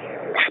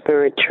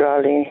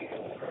 spiritually,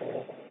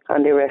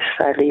 and the rest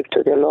I leave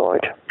to the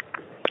Lord.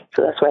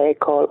 So that's why I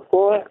call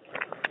for.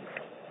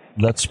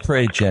 Let's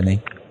pray,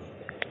 Jenny.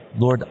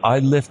 Lord, I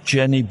lift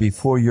Jenny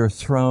before your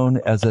throne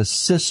as a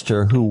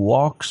sister who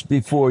walks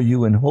before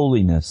you in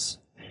holiness.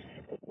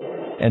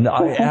 And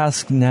I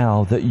ask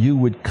now that you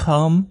would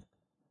come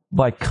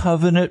by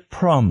covenant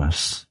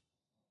promise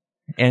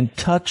and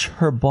touch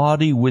her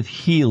body with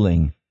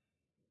healing.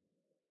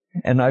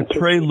 And I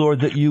pray, Lord,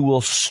 that you will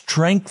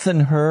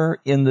strengthen her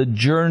in the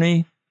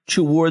journey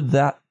toward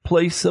that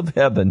place of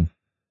heaven.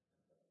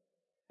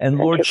 And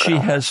Lord, she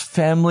has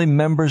family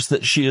members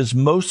that she is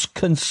most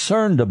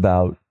concerned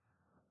about.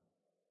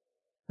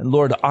 And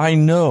Lord, I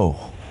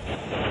know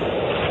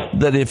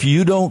that if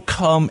you don't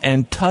come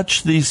and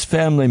touch these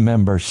family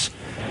members,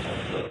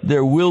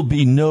 there will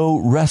be no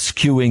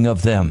rescuing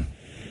of them.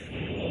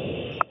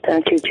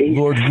 Thank you, Jesus.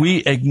 Lord,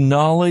 we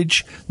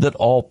acknowledge that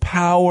all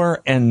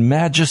power and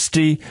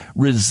majesty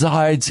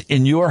resides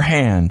in your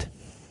hand.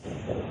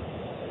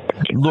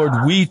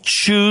 Lord, we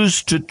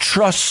choose to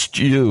trust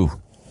you.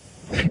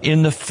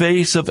 In the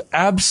face of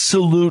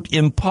absolute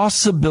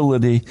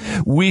impossibility,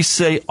 we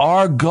say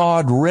our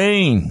God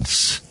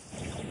reigns,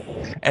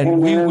 and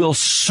we will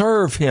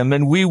serve him,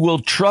 and we will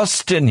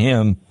trust in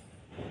him.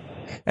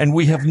 And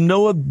we have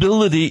no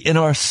ability in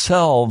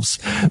ourselves,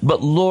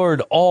 but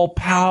Lord, all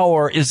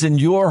power is in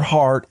your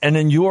heart and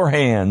in your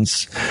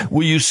hands.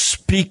 Will you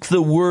speak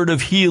the word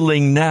of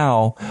healing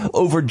now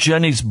over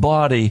Jenny's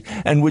body?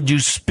 And would you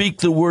speak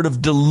the word of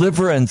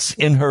deliverance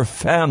in her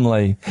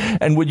family?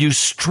 And would you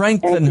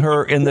strengthen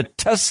her in the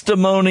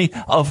testimony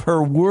of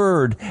her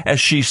word as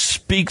she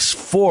speaks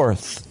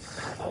forth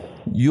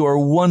your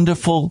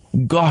wonderful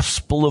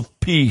gospel of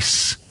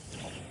peace?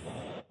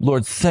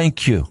 Lord,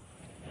 thank you.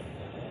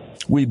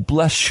 We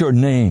bless your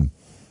name.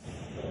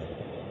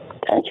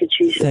 Thank you,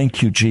 Jesus.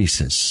 Thank you,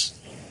 Jesus.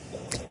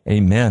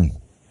 Amen.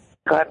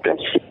 God bless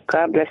you.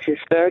 God bless you,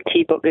 sir.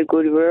 Keep up the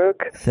good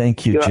work.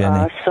 Thank you, You're Jenny.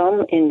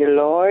 awesome in the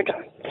Lord.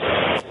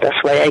 That's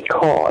why I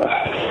call.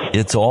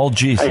 It's all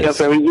Jesus. You're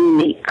very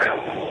unique.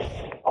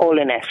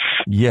 Holiness.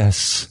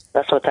 Yes.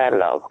 That's what I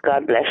love.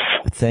 God bless.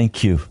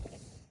 Thank you.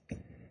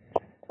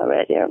 All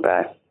right, yeah,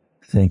 bye.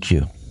 Thank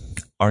you.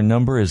 Our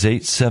number is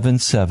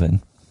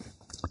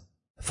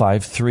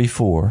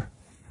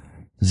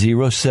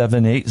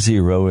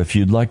 877-534-0780. If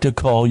you'd like to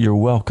call, you're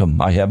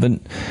welcome. I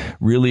haven't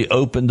really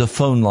opened the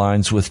phone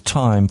lines with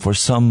time for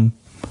some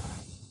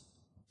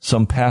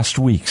past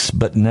weeks,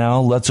 but now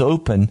let's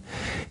open.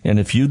 And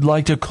if you'd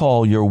like to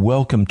call, you're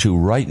welcome to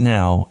right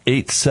now,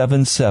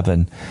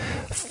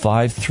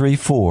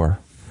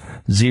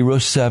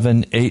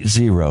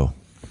 877-534-0780.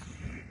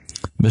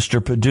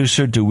 Mr.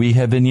 Producer, do we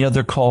have any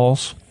other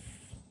calls?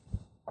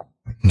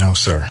 No,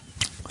 sir.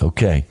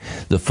 Okay.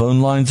 The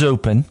phone line's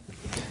open.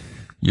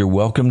 You're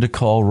welcome to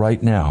call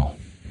right now.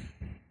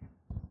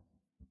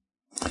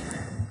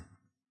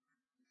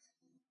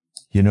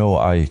 You know,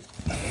 I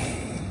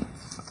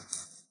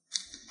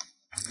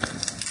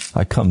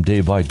come day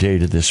by day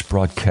to this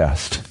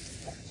broadcast.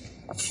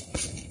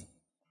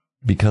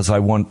 because I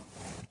want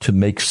to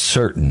make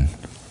certain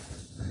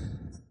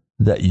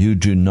that you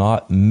do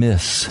not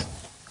miss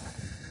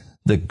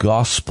the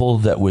gospel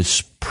that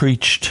was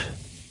preached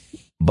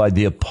by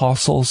the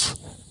apostles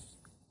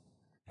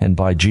and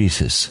by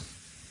Jesus.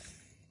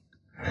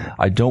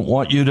 I don't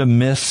want you to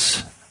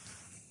miss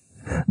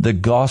the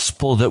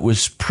gospel that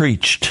was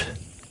preached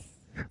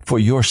for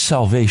your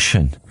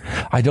salvation.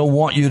 I don't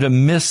want you to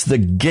miss the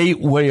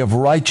gateway of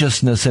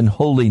righteousness and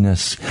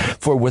holiness,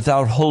 for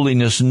without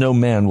holiness no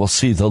man will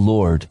see the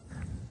Lord.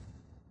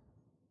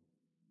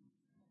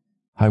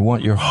 I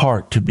want your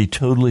heart to be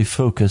totally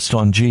focused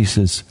on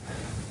Jesus.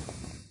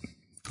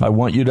 I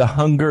want you to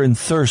hunger and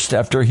thirst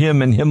after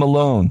Him and Him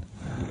alone.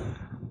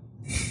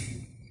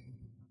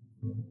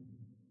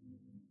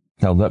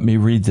 Now let me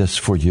read this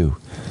for you.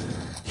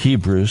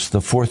 Hebrews, the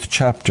 4th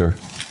chapter.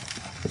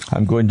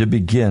 I'm going to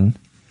begin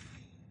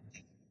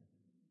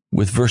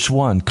with verse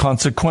 1.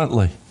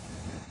 Consequently,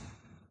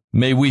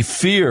 may we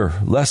fear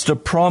lest a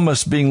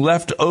promise being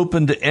left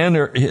open to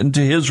enter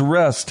into His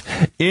rest,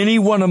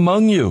 anyone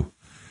among you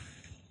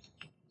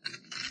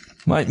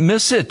might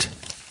miss it.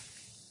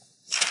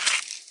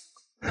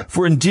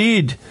 For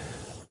indeed,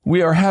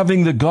 we are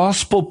having the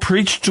gospel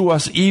preached to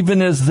us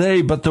even as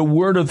they, but the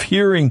word of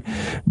hearing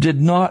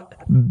did not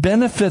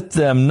benefit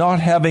them, not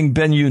having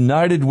been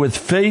united with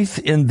faith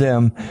in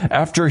them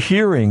after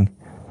hearing.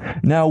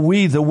 Now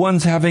we, the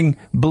ones having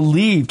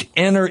believed,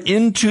 enter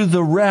into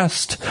the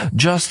rest,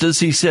 just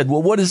as He said.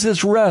 Well, what is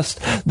this rest?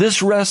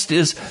 This rest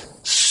is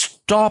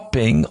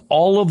stopping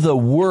all of the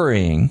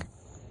worrying,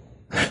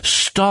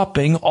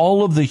 stopping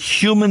all of the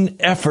human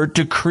effort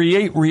to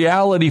create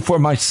reality for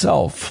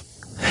myself.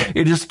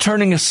 It is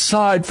turning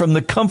aside from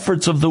the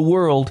comforts of the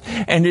world,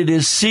 and it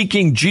is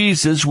seeking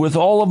Jesus with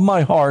all of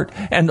my heart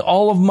and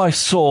all of my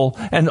soul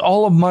and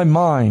all of my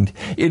mind.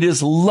 It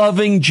is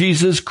loving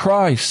Jesus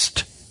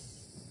Christ.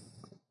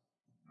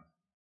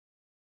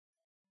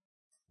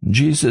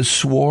 Jesus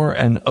swore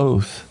an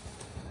oath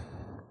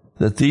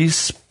that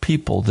these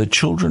people, the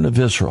children of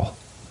Israel,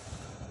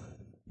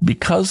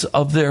 because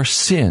of their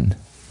sin,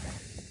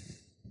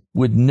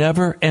 would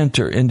never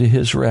enter into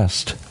His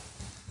rest.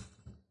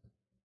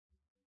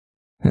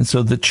 And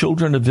so the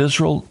children of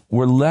Israel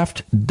were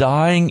left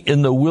dying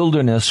in the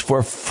wilderness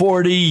for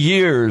 40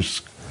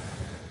 years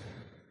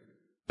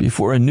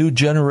before a new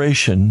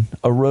generation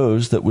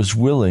arose that was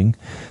willing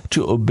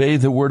to obey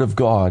the word of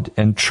God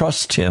and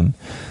trust Him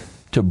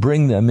to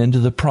bring them into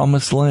the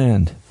promised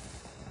land.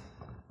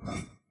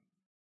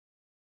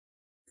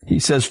 He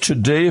says,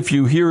 today, if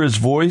you hear His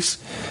voice,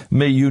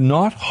 may you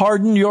not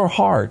harden your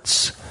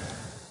hearts,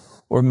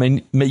 or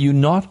may you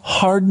not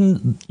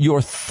harden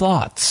your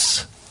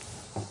thoughts.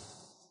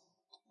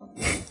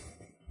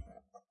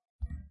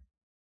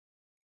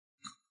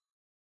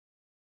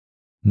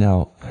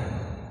 Now,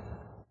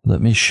 let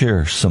me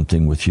share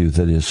something with you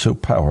that is so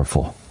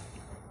powerful.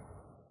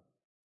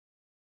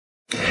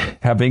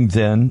 Having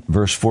then,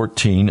 verse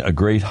 14, a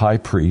great high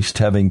priest,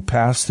 having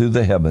passed through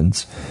the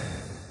heavens,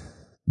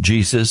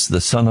 Jesus, the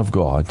Son of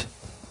God,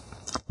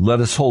 let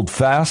us hold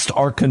fast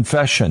our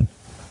confession.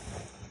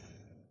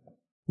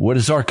 What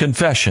is our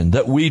confession?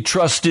 That we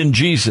trust in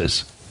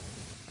Jesus,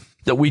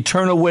 that we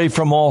turn away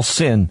from all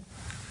sin,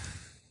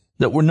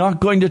 that we're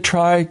not going to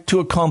try to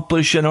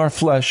accomplish in our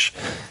flesh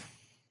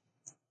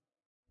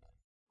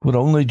what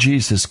only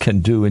Jesus can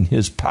do in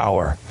His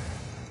power.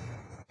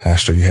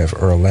 Pastor, you have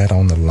Earlette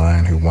on the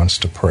line who wants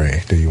to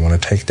pray. Do you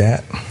want to take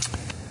that?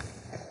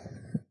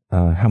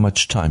 How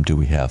much time do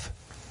we have?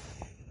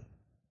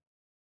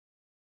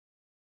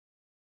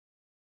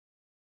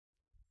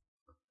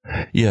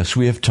 Yes,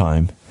 we have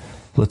time.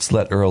 Let's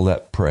let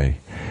Earlette pray.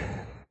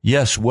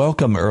 Yes,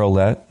 welcome,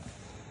 Earlette.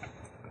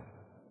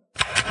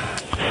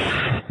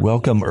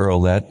 Welcome,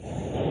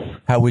 Earlette.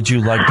 How would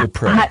you like to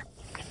pray?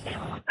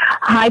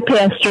 Hi,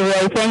 Pastor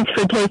Ray. Thanks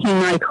for taking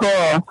my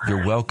call.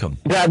 You're welcome.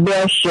 God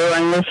bless you,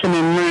 and listen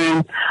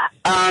and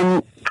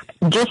learn.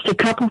 Just a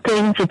couple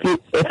things,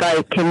 if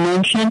I can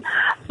mention.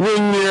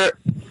 When you're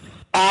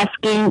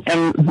asking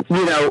and,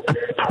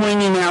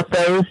 pointing out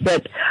those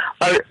that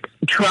are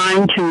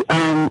trying to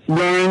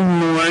learn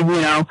more,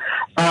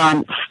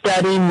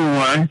 study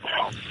more,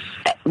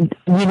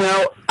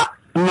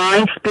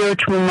 my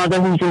spiritual mother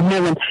who's in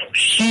heaven,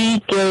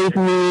 she gave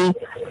me,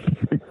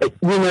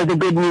 the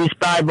Good News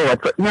Bible.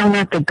 No,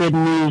 not the Good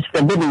News,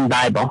 the Living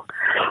Bible.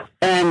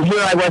 And here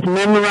I was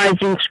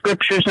memorizing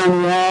scriptures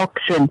on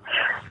walks and,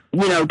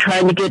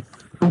 trying to get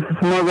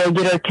more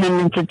regular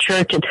attendance at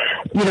church and,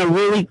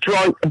 really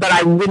draw, but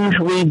I wouldn't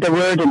read the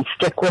word and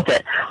stick with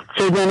it.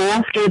 So then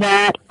after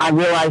that, I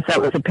realized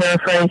that was a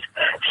paraphrase.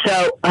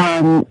 So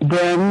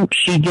then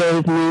she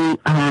gave me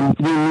the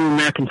New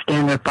American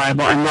Standard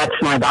Bible, and that's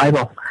my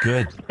Bible.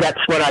 Good. That's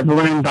what I've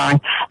learned by.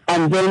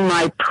 And then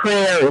my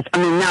prayer is,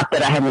 not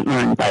that I haven't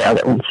learned by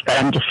other ones, but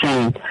I'm just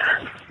saying,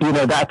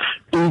 that's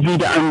easy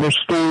to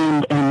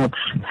understand, and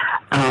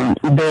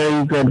it's a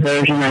very good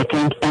version, I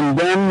think. And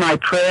then my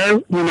prayer,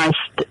 when I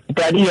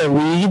study or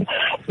read,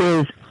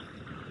 is,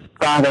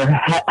 Father,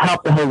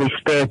 help the Holy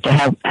Spirit to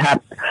have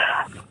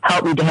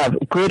help me to have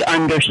good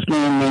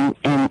understanding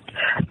and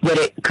that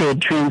it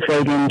could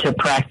translate into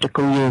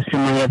practical use in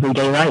my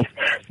everyday life.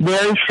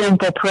 Very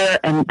simple prayer,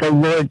 and the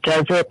Lord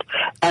does it,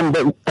 and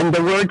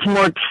the word's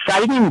more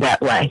exciting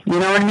that way. You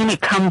know what I mean?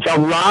 It comes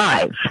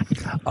alive.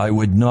 I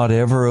would not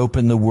ever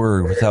open the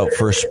Word without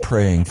first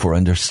praying for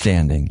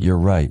understanding. You're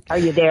right. Are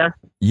you there?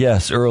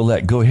 Yes,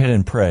 Earlette, go ahead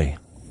and pray.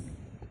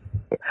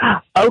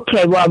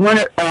 Okay, well, I want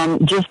to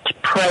just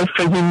pray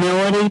for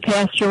humility,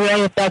 Pastor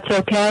Ray, if that's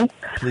okay.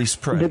 Please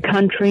pray. The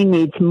country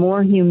needs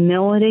more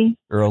humility.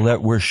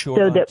 Earlette, we're short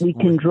so that we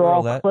can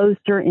draw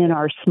closer in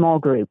our small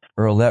groups.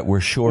 Earlette, we're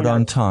short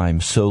on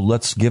time, so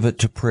let's give it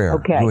to prayer.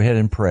 Okay. Go ahead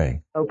and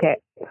pray. Okay.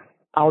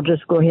 I'll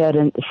just go ahead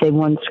and say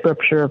one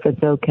scripture if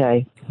it's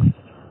okay.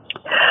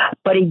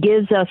 But he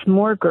gives us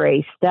more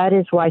grace. That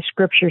is why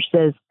Scripture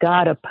says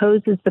God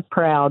opposes the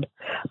proud,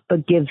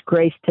 but gives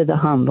grace to the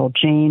humble.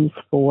 James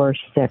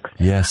 4:6.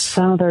 Yes.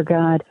 Father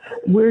God,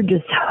 we're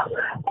just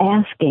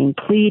asking,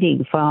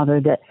 pleading, Father,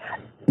 that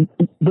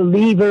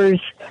believers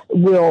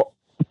will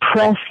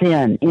press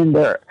in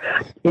their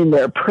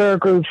prayer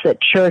groups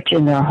at church,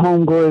 in their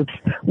home groups,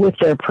 with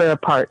their prayer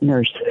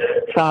partners,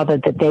 Father,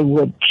 that they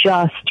would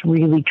just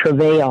really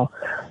travail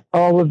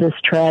all of this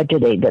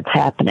tragedy that's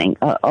happening,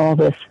 all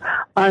this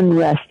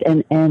unrest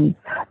and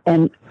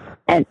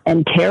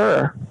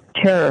terror.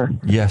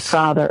 Yes,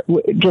 Father,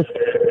 just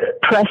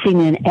pressing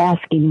in,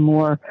 asking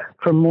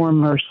for more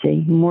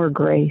mercy, more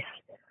grace,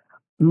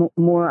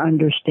 more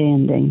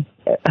understanding.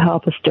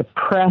 Help us to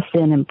press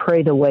in and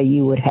pray the way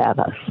you would have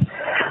us,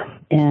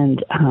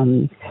 and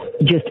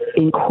just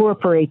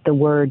incorporate the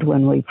word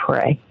when we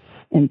pray,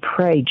 and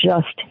pray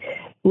just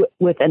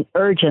with an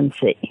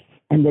urgency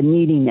and the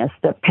neediness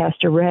that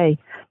Pastor Ray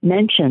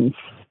mentions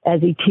as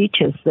he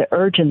teaches, the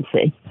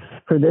urgency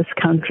for this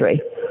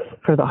country,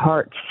 for the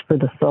hearts, for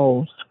the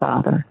souls,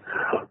 Father.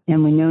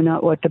 And we know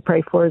not what to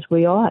pray for as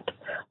we ought,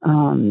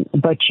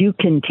 but you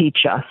can teach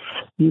us.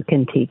 You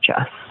can teach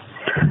us.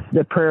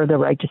 The prayer of the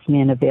righteous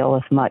man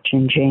availeth much.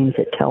 In James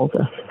it tells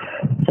us.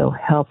 So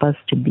help us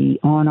to be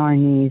on our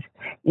knees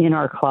in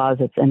our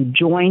closets and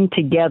join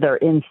together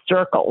in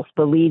circles,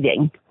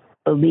 believing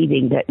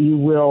that you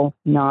will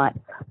not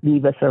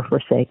leave us or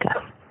forsake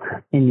us.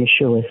 In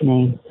Yeshua's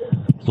name.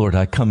 Lord,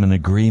 I come in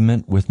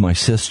agreement with my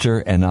sister,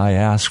 and I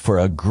ask for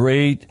a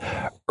great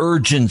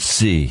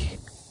urgency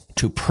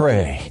to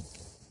pray.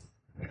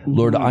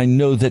 Lord, I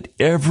know that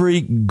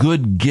every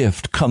good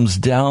gift comes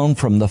down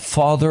from the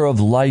Father of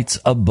lights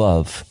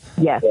above.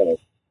 Yes.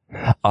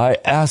 I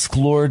ask,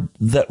 Lord,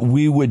 that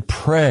we would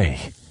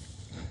pray,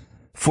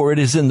 for it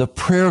is in the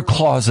prayer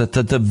closet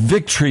that the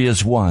victory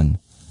is won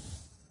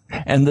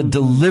and the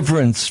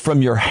deliverance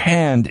from your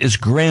hand is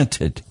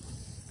granted.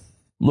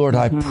 Lord,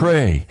 I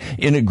pray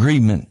in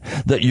agreement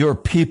that your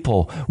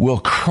people will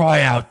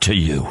cry out to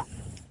you.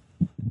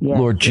 Yes,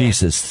 Lord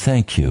Jesus,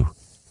 thank you.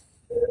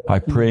 I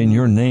pray in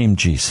your name,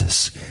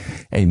 Jesus.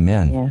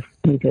 Amen. Yes,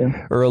 you do.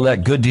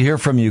 Earlette, good to hear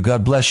from you.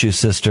 God bless you,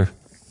 sister.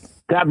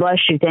 God bless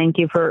you. Thank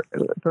you for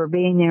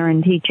being there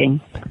and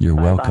teaching. You're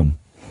welcome.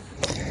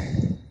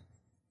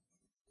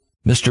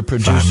 Mr.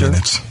 Producer,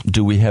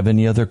 do we have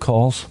any other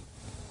calls?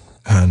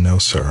 No,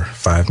 sir.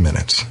 5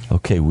 minutes.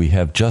 Okay, we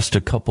have just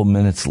a couple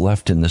minutes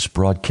left in this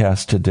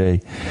broadcast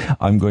today.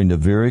 I'm going to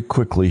very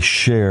quickly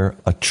share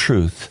a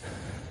truth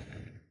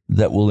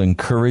that will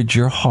encourage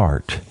your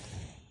heart.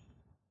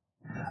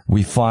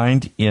 We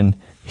find in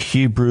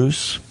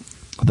Hebrews,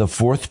 the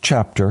 4th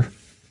chapter,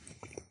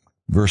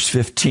 verse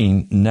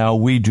 15, now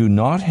we do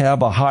not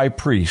have a high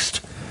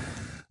priest,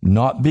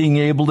 not being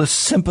able to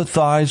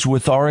sympathize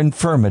with our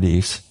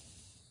infirmities,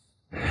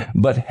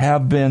 but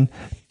have been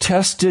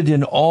tested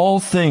in all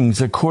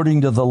things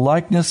according to the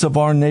likeness of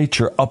our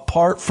nature,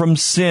 apart from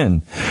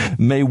sin.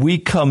 May we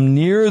come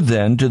near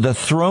then to the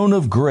throne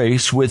of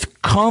grace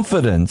with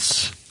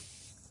confidence.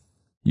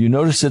 You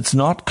notice it's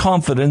not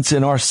confidence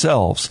in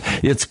ourselves.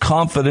 It's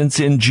confidence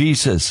in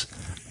Jesus,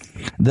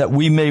 that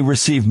we may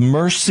receive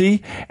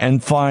mercy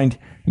and find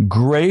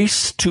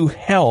grace to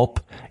help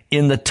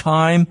in the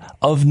time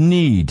of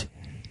need.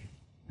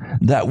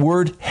 That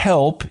word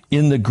help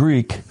in the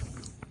Greek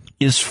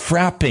is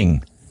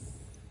frapping.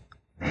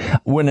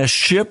 When a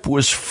ship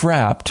was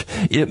frapped,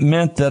 it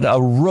meant that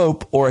a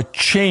rope or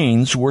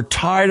chains were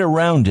tied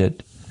around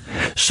it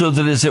so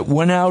that as it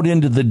went out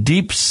into the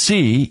deep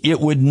sea, it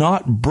would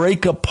not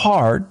break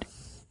apart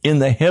in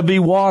the heavy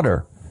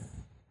water.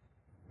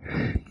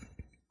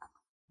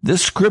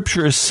 This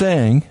scripture is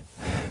saying,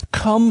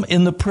 come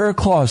in the prayer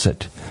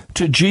closet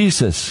to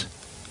Jesus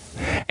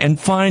and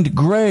find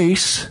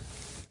grace,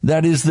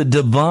 that is the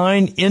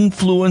divine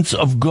influence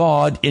of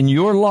God in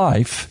your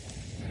life,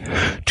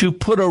 to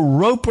put a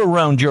rope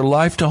around your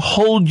life to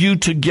hold you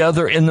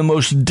together in the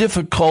most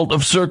difficult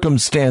of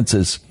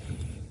circumstances.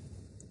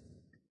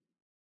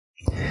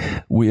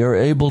 We are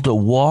able to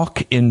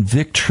walk in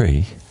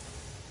victory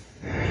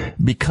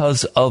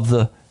because of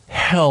the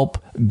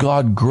help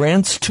God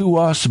grants to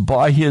us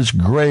by His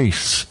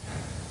grace.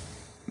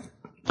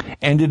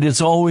 And it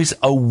is always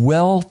a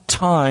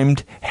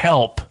well-timed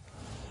help.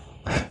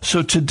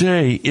 So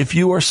today, if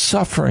you are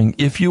suffering,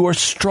 if you are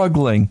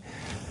struggling,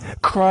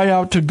 cry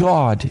out to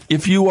God.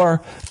 If you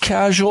are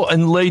casual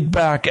and laid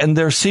back and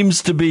there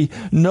seems to be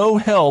no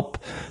help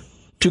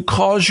to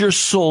cause your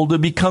soul to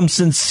become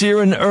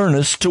sincere and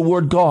earnest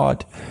toward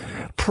God,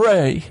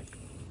 pray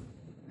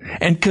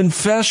and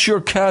confess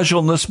your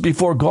casualness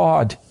before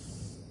God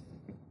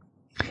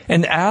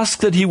and ask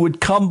that He would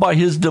come by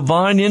His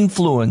divine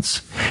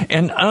influence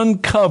and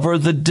uncover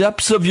the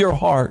depths of your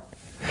heart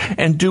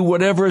and do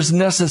whatever is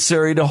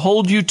necessary to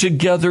hold you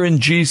together in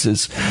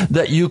Jesus,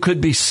 that you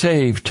could be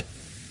saved.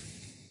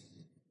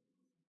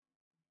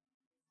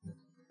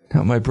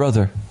 Now, my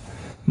brother,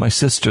 my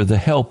sister, the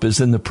help is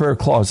in the prayer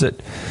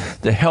closet.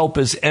 The help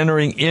is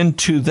entering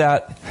into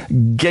that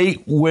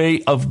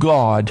gateway of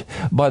God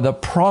by the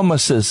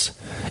promises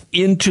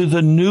into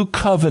the new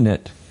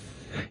covenant.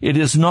 It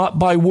is not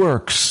by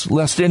works,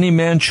 lest any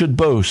man should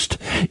boast.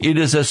 It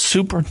is a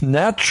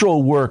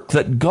supernatural work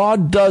that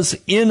God does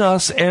in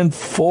us and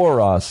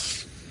for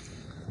us.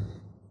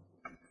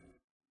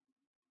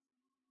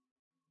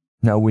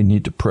 Now we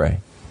need to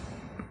pray.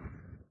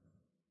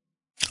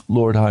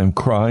 Lord, I am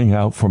crying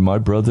out for my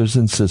brothers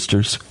and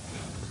sisters.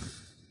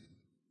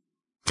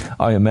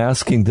 I am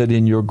asking that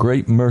in your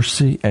great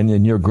mercy and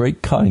in your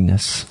great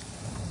kindness,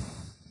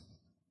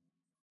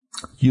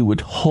 you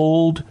would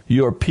hold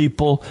your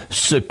people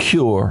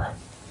secure,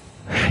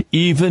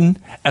 even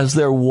as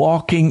they're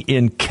walking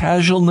in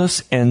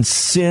casualness and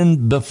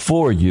sin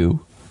before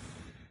you.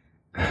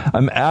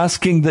 I'm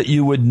asking that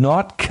you would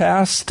not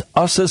cast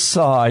us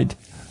aside.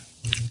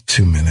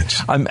 2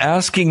 minutes. I'm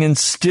asking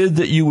instead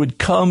that you would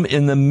come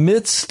in the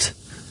midst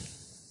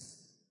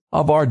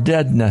of our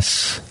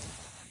deadness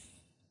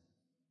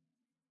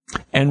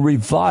and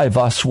revive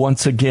us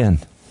once again.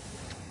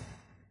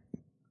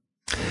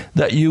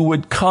 That you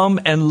would come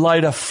and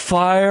light a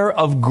fire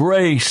of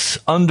grace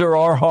under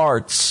our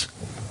hearts.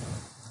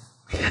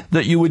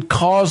 That you would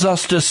cause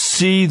us to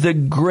see the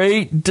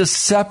great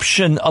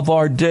deception of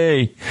our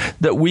day,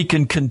 that we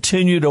can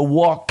continue to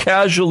walk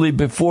casually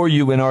before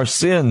you in our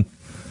sin.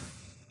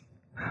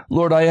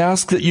 Lord, I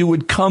ask that you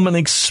would come and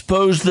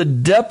expose the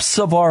depths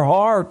of our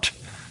heart,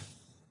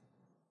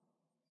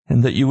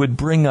 and that you would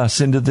bring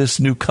us into this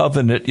new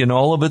covenant in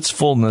all of its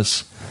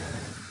fullness.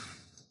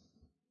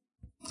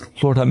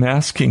 Lord, I'm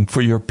asking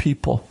for your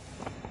people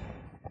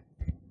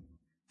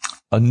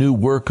a new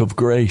work of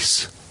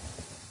grace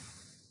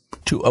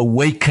to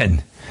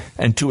awaken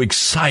and to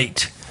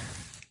excite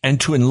and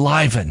to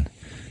enliven,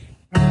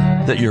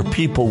 that your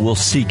people will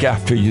seek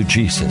after you,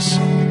 Jesus.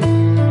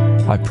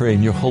 I pray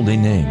in your holy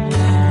name.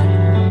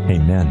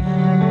 Amen.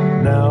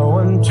 Now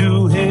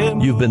unto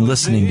him. You've been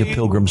listening to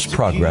Pilgrim's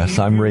Progress.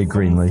 I'm Ray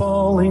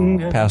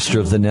Greenlee, pastor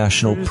of the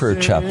National Prayer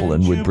Chapel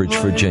in Woodbridge,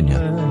 Virginia.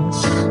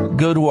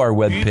 Go to our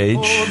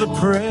webpage,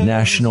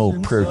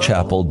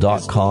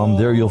 nationalprayerchapel.com.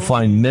 There you'll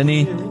find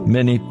many,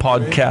 many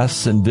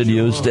podcasts and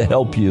videos to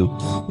help you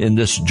in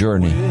this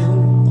journey.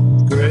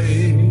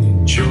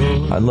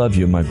 I love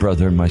you, my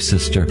brother and my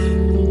sister.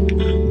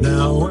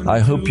 I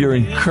hope you're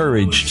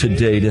encouraged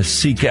today to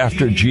seek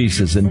after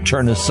Jesus and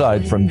turn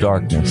aside from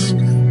darkness.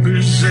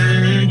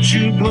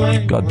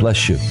 God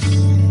bless you.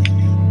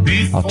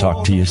 I'll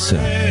talk to you soon.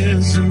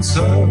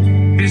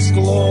 His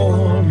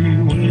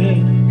glory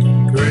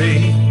with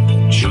great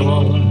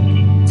joy,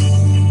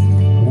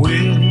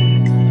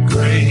 with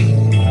great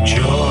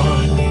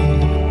joy,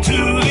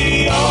 to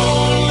the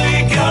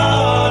only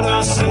God,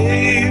 our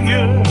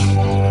Savior,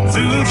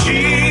 through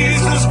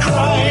Jesus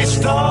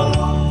Christ our Lord.